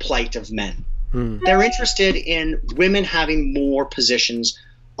interested in the plight of men. They're interested in women having more positions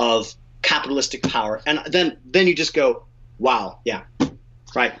of capitalistic power. And then you just go, wow, yeah.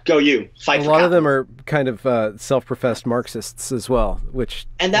 Right, go you. Fight for capital. A lot of them are kind of self-professed Marxists as well,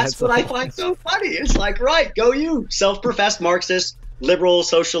 and that's what I find so funny. It's like, right, go you, self-professed Marxist, liberal,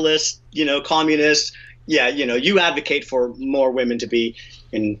 socialist, communist. Yeah, you advocate for more women to be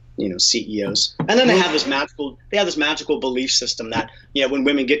in, CEOs. And then they have this magical belief system that, when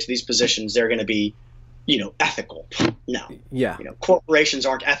women get to these positions, they're going to be, ethical. No. Yeah. Corporations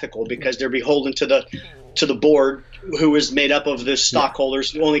aren't ethical because they're beholden to the board, who is made up of the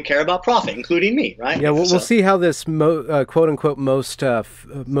stockholders who only care about profit, including me, right? Yeah, we'll see how this quote unquote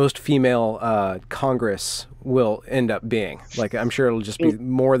most female Congress will end up being. Like, I'm sure it'll just be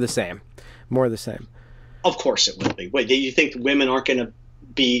more the same. Of course it will be. Wait, do you think women aren't going to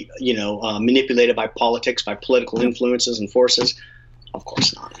be, manipulated by politics, by political influences and forces? Of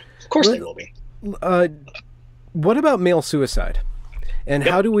course not. Of course they will be. What about male suicide? And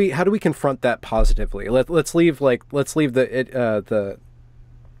how do we confront that positively? Let's leave the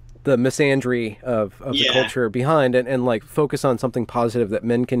misandry of the culture behind and like focus on something positive that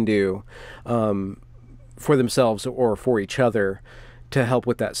men can do for themselves or for each other to help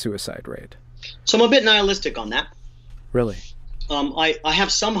with that suicide rate. So I'm a bit nihilistic on that. Really? I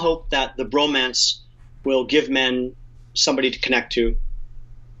have some hope that the bromance will give men somebody to connect to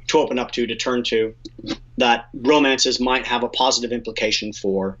open up to turn to, that romances might have a positive implication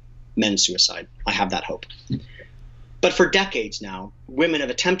for men's suicide. I have that hope. But for decades now, women have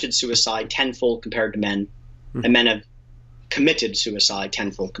attempted suicide tenfold compared to men, and men have committed suicide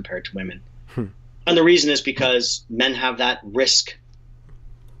tenfold compared to women. And the reason is because men have that risk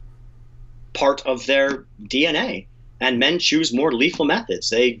part of their DNA, and men choose more lethal methods.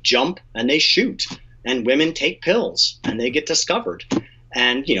 They jump and they shoot, and women take pills and they get discovered.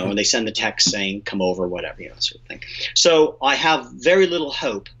 And, and they send the text saying, come over, whatever, that sort of thing. So I have very little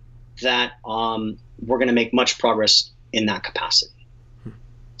hope that we're going to make much progress in that capacity.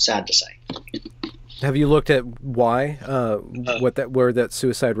 Sad to say. Have you looked at why, where that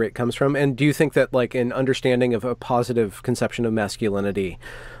suicide rate comes from? And do you think that like an understanding of a positive conception of masculinity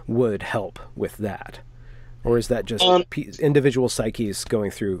would help with that? Or is that just individual psyches going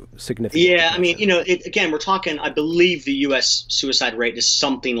through significant? Yeah, I mean, again, we're talking, I believe the U.S. suicide rate is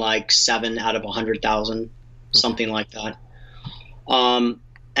something like 7 out of 100,000, something like that.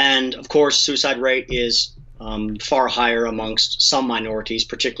 And of course, suicide rate is far higher amongst some minorities,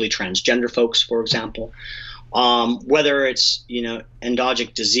 particularly transgender folks, for example. Whether it's,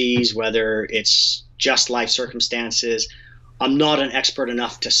 endogenous disease, whether it's just life circumstances, I'm not an expert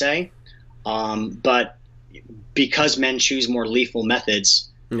enough to say, but because men choose more lethal methods,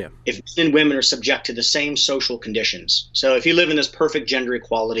 if men and women are subject to the same social conditions. So if you live in this perfect gender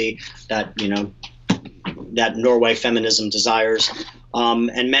equality that, that Norway feminism desires,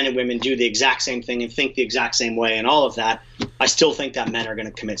 and men and women do the exact same thing and think the exact same way and all of that, I still think that men are going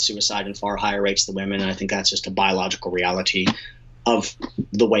to commit suicide in far higher rates than women. And I think that's just a biological reality of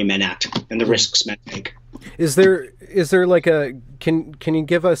the way men act and the risks men take. Is there like can you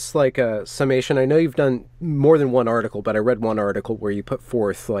give us like a summation? I know you've done more than one article, but I read one article where you put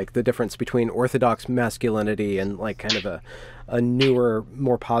forth like the difference between orthodox masculinity and like kind of a newer,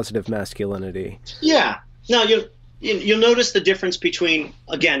 more positive masculinity. Yeah. Now you'll notice the difference between,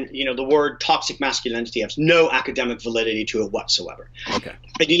 again, the word toxic masculinity has no academic validity to it whatsoever. Okay.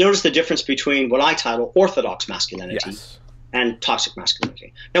 But you notice the difference between what I title orthodox masculinity. Yes. And toxic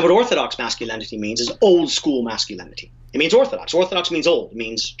masculinity. Now, what orthodox masculinity means is old school masculinity. It means orthodox. Orthodox means old. It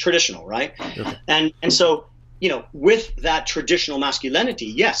means traditional, right? Okay. And so, with that traditional masculinity,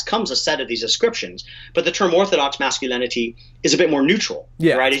 yes, comes a set of these descriptions. But the term orthodox masculinity is a bit more neutral,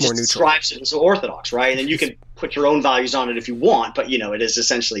 right? It just describes it as orthodox, right? And then you can put your own values on it if you want, but it is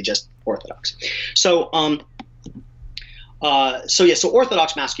essentially just orthodox. So, So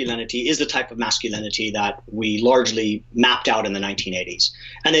orthodox masculinity is the type of masculinity that we largely mapped out in the 1980s.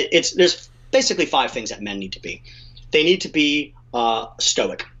 And there's basically 5 things that men need to be. They need to be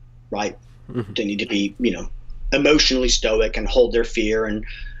stoic, right? Mm-hmm. They need to be, emotionally stoic and hold their fear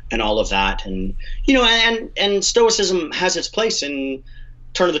and all of that. And, and stoicism has its place in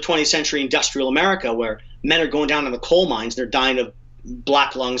turn of the 20th century industrial America, where men are going down in the coal mines. They're dying of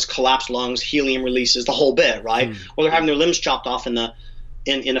black lungs, collapsed lungs, helium releases, the whole bit, right? Or they're having their limbs chopped off in the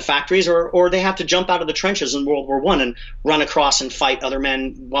factories, or they have to jump out of the trenches in World War I and run across and fight other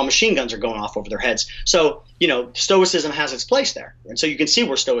men while machine guns are going off over their heads. So, stoicism has its place there. And so you can see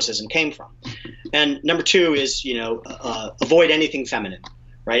where stoicism came from. And number 2 is, avoid anything feminine,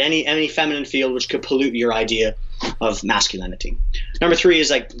 right? Any feminine field which could pollute your idea of masculinity. Number 3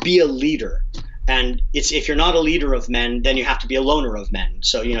 is like, be a leader. And if you're not a leader of men, then you have to be a loner of men.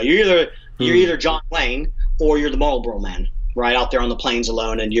 So, you're either John Wayne or you're the Marlboro Man, right, out there on the plains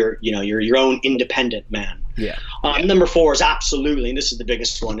alone, and you're your own independent man. Yeah. Number 4 is absolutely, and this is the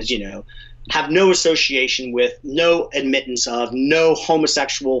biggest one, is have no association with, no admittance of, no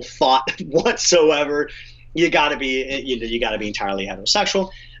homosexual thought whatsoever. You got to be entirely heterosexual.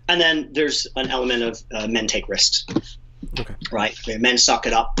 And then there's an element of men take risks. Okay. Right. Men suck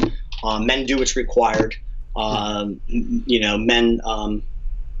it up. Men do what's required. Men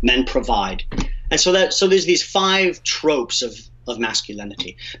provide. And so there's these 5 tropes of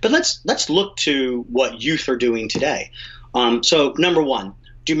masculinity. But let's look to what youth are doing today. So number 1,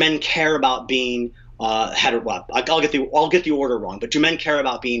 do men care about being hetero? I'll get the order wrong, but do men care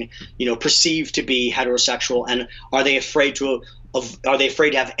about being perceived to be heterosexual, and are they afraid to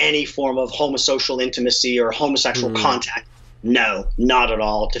have any form of homosocial intimacy or homosexual contact? No, not at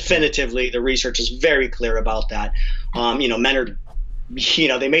all. Definitively, the research is very clear about that. Men are,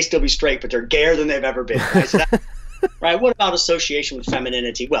 they may still be straight, but they're gayer than they've ever been. Right? So right. What about association with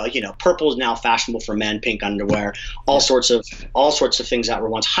femininity? Well, purple is now fashionable for men, pink underwear, all sorts of things that were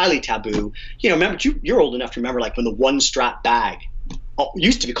once highly taboo. Remember, you're old enough to remember, like, when the one strap bag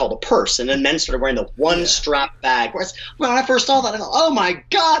used to be called a purse, and then men started wearing the one strap bag. When I first saw that, I thought, oh my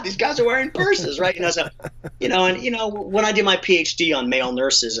God, these guys are wearing purses, right? When I did my PhD on male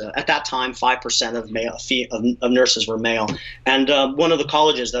nurses, at that time 5% of nurses were male, and one of the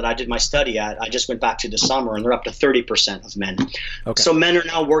colleges that I did my study at, I just went back to this summer, and they're up to 30% of men. Okay. So men are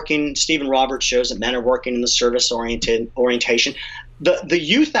now working. Stephen Roberts shows that men are working in the service orientation. The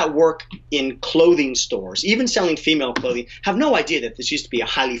youth that work in clothing stores, even selling female clothing, have no idea that this used to be a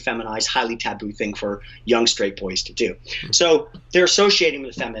highly feminized, highly taboo thing for young straight boys to do. So they're associating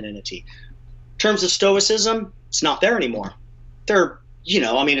with femininity. In terms of stoicism, it's not there anymore. They're,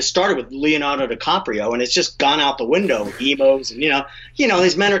 it started with Leonardo DiCaprio, and it's just gone out the window. Emos, and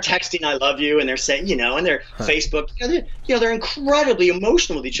these men are texting "I love you," and they're saying, and their Facebook, they're incredibly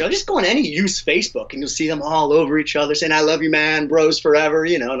emotional with each other. Just go on any youth's Facebook, and you'll see them all over each other saying "I love you, man, bros forever,"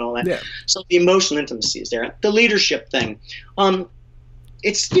 and all that. Yeah. So the emotional intimacy is there. The leadership thing,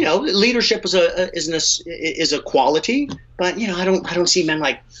 it's leadership is a quality, but I don't see men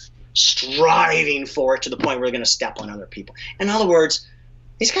like striving for it to the point where they're going to step on other people. In other words,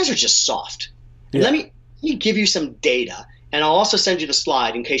 these guys are just soft. Yeah. Let me give you some data, and I'll also send you the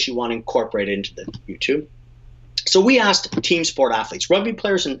slide in case you want to incorporate it into the YouTube. So we asked team sport athletes, rugby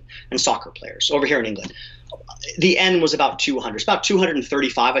players and soccer players over here in England. The N was about 200. It's about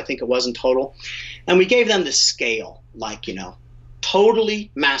 235, I think it was in total. And we gave them the scale, like,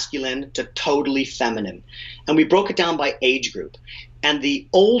 totally masculine to totally feminine. And we broke it down by age group. And the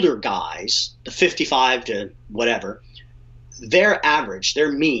older guys, the 55 to whatever, their average,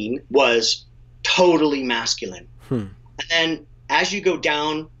 their mean was totally masculine. And then as you go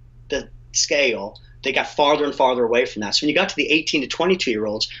down the scale, they got farther and farther away from that. So when you got to the 18 to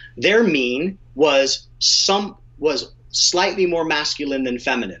 22-year-olds, their mean was slightly more masculine than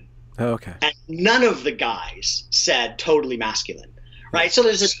feminine. Oh, okay. And none of the guys said totally masculine, right? So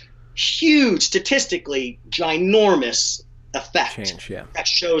there's this huge, statistically ginormous effect that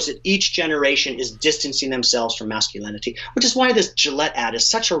shows that each generation is distancing themselves from masculinity, which is why this Gillette ad is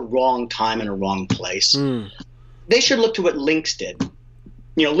such a wrong time and a wrong place. They should look to what Lynx did.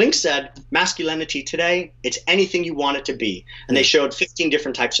 Lynx said masculinity today, it's anything you want it to be. And they showed 15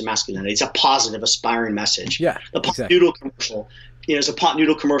 different types of masculinity. It's a positive, aspiring message. Yeah, the pot noodle commercial. It's a pot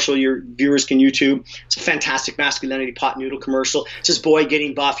noodle commercial your viewers can YouTube. It's a fantastic masculinity pot noodle commercial. It's this boy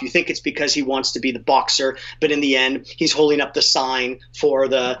getting buff. You think it's because he wants to be the boxer, but in the end, he's holding up the sign for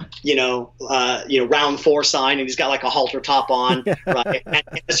the, round 4 sign, and he's got like a halter top on, right? And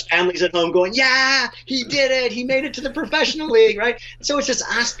his family's at home going, yeah, he did it. He made it to the professional league, right? So it's just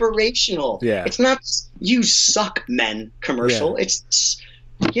aspirational. Yeah. It's not you suck men commercial. Yeah. It's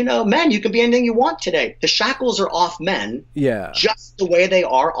men, you can be anything you want today. The shackles are off men, just the way they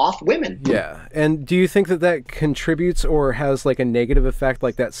are off women. Yeah. And do you think that contributes or has like a negative effect,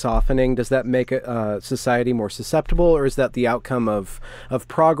 like that softening? Does that make society more susceptible, or is that the outcome of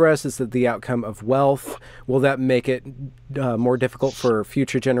progress? Is that the outcome of wealth? Will that make it more difficult for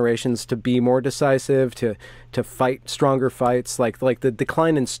future generations to be more decisive, to fight stronger fights, like the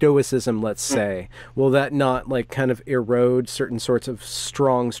decline in stoicism, let's say? Will that not like kind of erode certain sorts of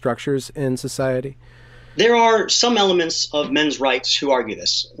strong structures in society? There are some elements of men's rights who argue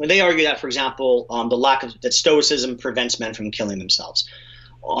this. They argue that, for example, that stoicism prevents men from killing themselves.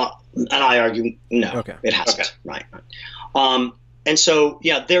 And I argue, no, it hasn't. Okay. Right. And so,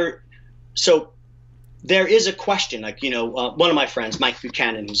 there is a question, like, one of my friends, Mike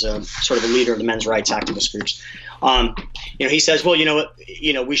Buchanan, who's a sort of a leader of the men's rights activist groups, he says, well,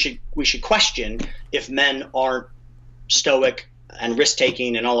 we should question if men aren't stoic and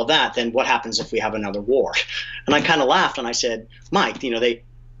risk-taking and all of that, then what happens if we have another war? And I kind of laughed and I said, Mike, you know,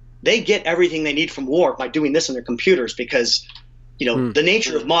 they get everything they need from war by doing this on their computers, because, you know, the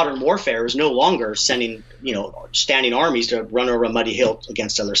nature of modern warfare is no longer sending, you know, standing armies to run over a muddy hill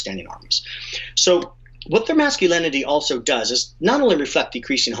against other standing armies. So what their masculinity also does is not only reflect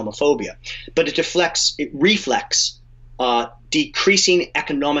decreasing homophobia, but it reflects decreasing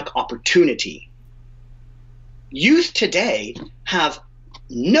economic opportunity. Youth today have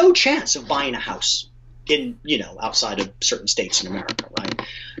no chance of buying a house in, you know, outside of certain states in America, right?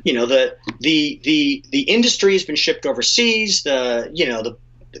 You know, the industry has been shipped overseas. The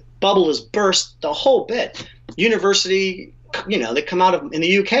bubble has burst, the whole bit. University, you know, they come out of, in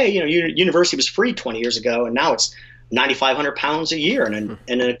the UK, you know, university was free 20 years ago, and now it's £9,500 a year in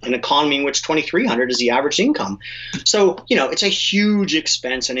an economy in which $2,300 is the average income. So, you know, it's a huge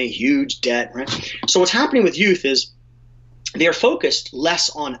expense and a huge debt, right? So what's happening with youth is they're focused less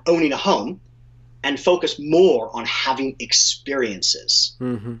on owning a home and focus more on having experiences,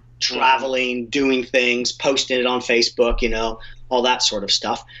 traveling, doing things, posting it on Facebook, you know, all that sort of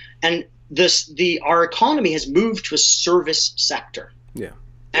stuff. And our economy has moved to a service sector. Yeah.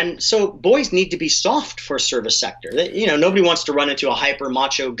 And so boys need to be soft for a service sector. You know, nobody wants to run into a hyper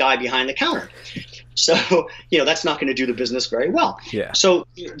macho guy behind the counter. So, you know, that's not going to do the business very well. Yeah. So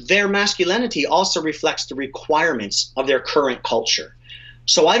their masculinity also reflects the requirements of their current culture.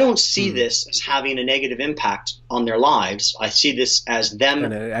 So I don't see this as having a negative impact on their lives. I see this as them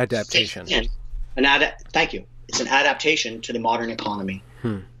an adaptation. Thank you. It's an adaptation to the modern economy.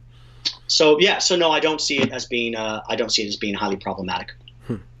 So yeah. So no, I don't see it as being. I don't see it as being highly problematic.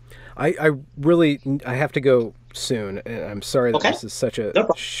 I have to go soon, and I'm sorry that this is such a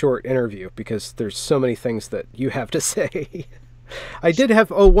short interview, because there's so many things that you have to say. I did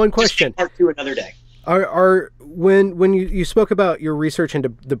have one question. Part two another day. When you spoke about your research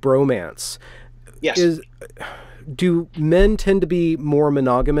into the bromance, yes, do men tend to be more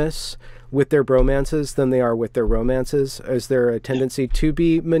monogamous with their bromances than they are with their romances? Is there a tendency to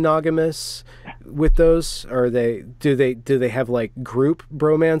be monogamous with those? Or do they have like group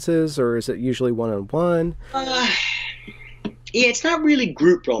bromances, or is it usually one-on-one? Yeah, it's not really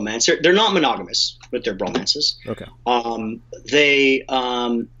group romance. They're not monogamous with their bromances. Okay.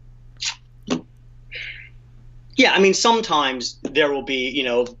 Yeah, I mean, sometimes there will be, you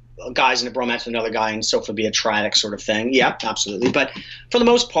know, guys in a bromance with another guy, and so it'll be a triadic sort of thing. Yeah, absolutely. But for the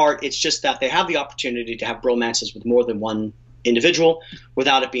most part, it's just that they have the opportunity to have bromances with more than one individual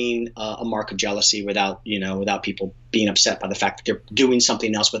without it being a mark of jealousy, without people being upset by the fact that they're doing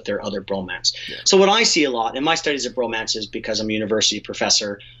something else with their other bromance. Yeah. So what I see a lot in my studies of bromances, because I'm a university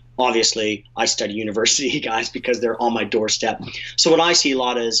professor, obviously I study university guys because they're on my doorstep. So what I see a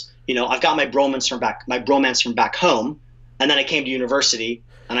lot is, you know, I've got my bromance from back home, and then I came to university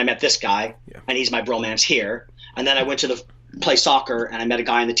and I met this guy, and he's my bromance here. And then I went to play soccer, and I met a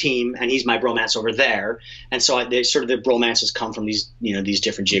guy on the team, and he's my bromance over there. And so the bromances come from these, you know, these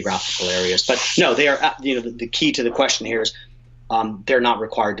different geographical areas. But no, they are, you know, the key to the question here is they're not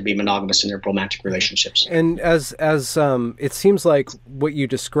required to be monogamous in their romantic relationships. And as it seems like what you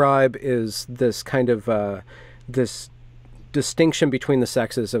describe is this kind of this distinction between the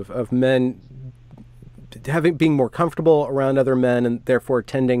sexes of men being more comfortable around other men and therefore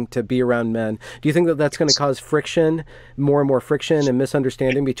tending to be around men. Do you think that that's going to cause friction, more and more friction and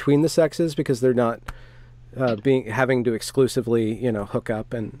misunderstanding between the sexes, because they're not having to exclusively, you know, hook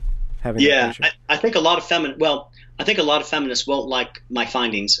up and having? Yeah, I think a lot of feminists won't like my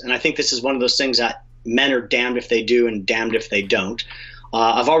findings, and I think this is one of those things that men are damned if they do and damned if they don't.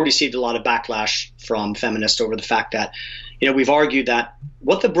 I've already received a lot of backlash from feminists over the fact that, you know, we've argued that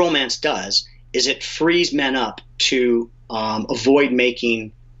what the bromance does is it frees men up to avoid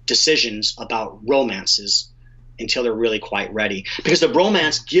making decisions about romances until they're really quite ready. Because the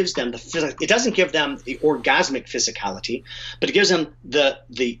bromance gives them it doesn't give them the orgasmic physicality, but it gives them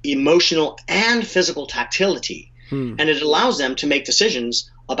the emotional and physical tactility. And it allows them to make decisions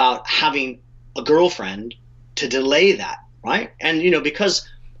about having a girlfriend to delay that, right? And, you know, because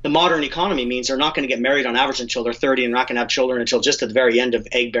the modern economy means they're not going to get married on average until they're 30, and not going to have children until just at the very end of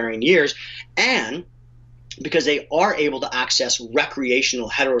egg-bearing years. And because they are able to access recreational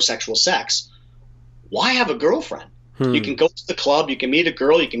heterosexual sex, why have a girlfriend? You can go to the club, you can meet a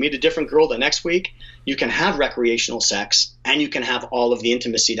girl, you can meet a different girl the next week, you can have recreational sex, and you can have all of the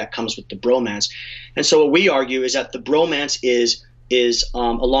intimacy that comes with the bromance. And so what we argue is that the bromance is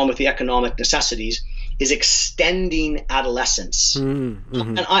along with the economic necessities, is extending adolescence. And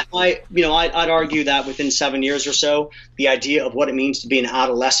I'd argue that within 7 years or so, the idea of what it means to be an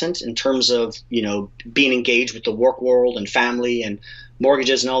adolescent in terms of, being engaged with the work world and family and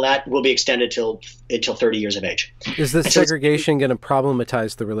mortgages and all that will be extended until 30 years of age. Is this segregation going to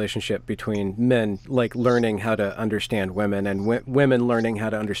problematize the relationship between men, like learning how to understand women, and women learning how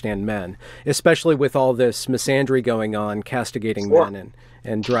to understand men, especially with all this misandry going on, castigating men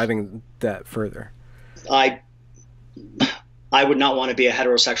and driving that further? I would not want to be a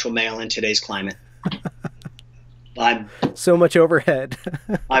heterosexual male in today's climate. I'm so much overhead.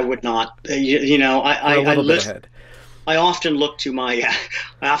 I would not. I often look to my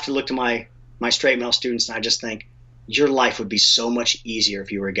straight male students, and I just think your life would be so much easier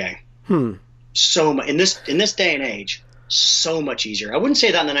if you were gay. So much in this day and age, so much easier. I wouldn't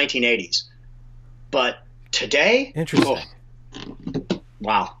say that in the 1980s, but today, interesting.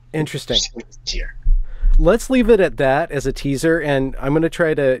 Wow, interesting. So much easier. Let's leave it at that as a teaser, and I'm going to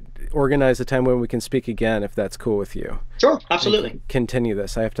try to organize a time when we can speak again, if that's cool with you. Sure, absolutely. Continue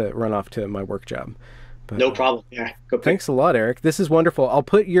this. I have to run off to my work job. But, no problem. Yeah. Thanks a lot, Eric. This is wonderful. I'll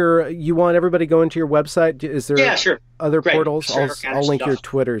put you want everybody going to your website? Is there sure. other Great. portals? Sure, I'll link your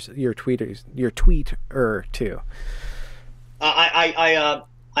tweeter too.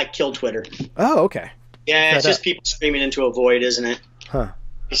 I killed Twitter. Oh, okay. Yeah, it's just people screaming into a void, isn't it? Huh.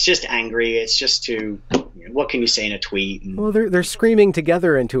 It's just angry. It's just what can you say in a tweet? Well, they're screaming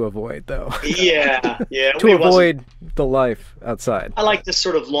together into a void, though. Yeah. To avoid the life outside. I like this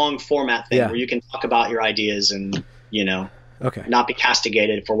sort of long format thing where you can talk about your ideas and, not be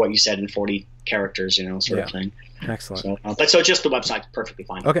castigated for what you said in 40 characters, sort of thing. Excellent. So just the website, perfectly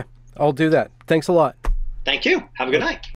fine. Okay. I'll do that. Thanks a lot. Thank you. Have a good night.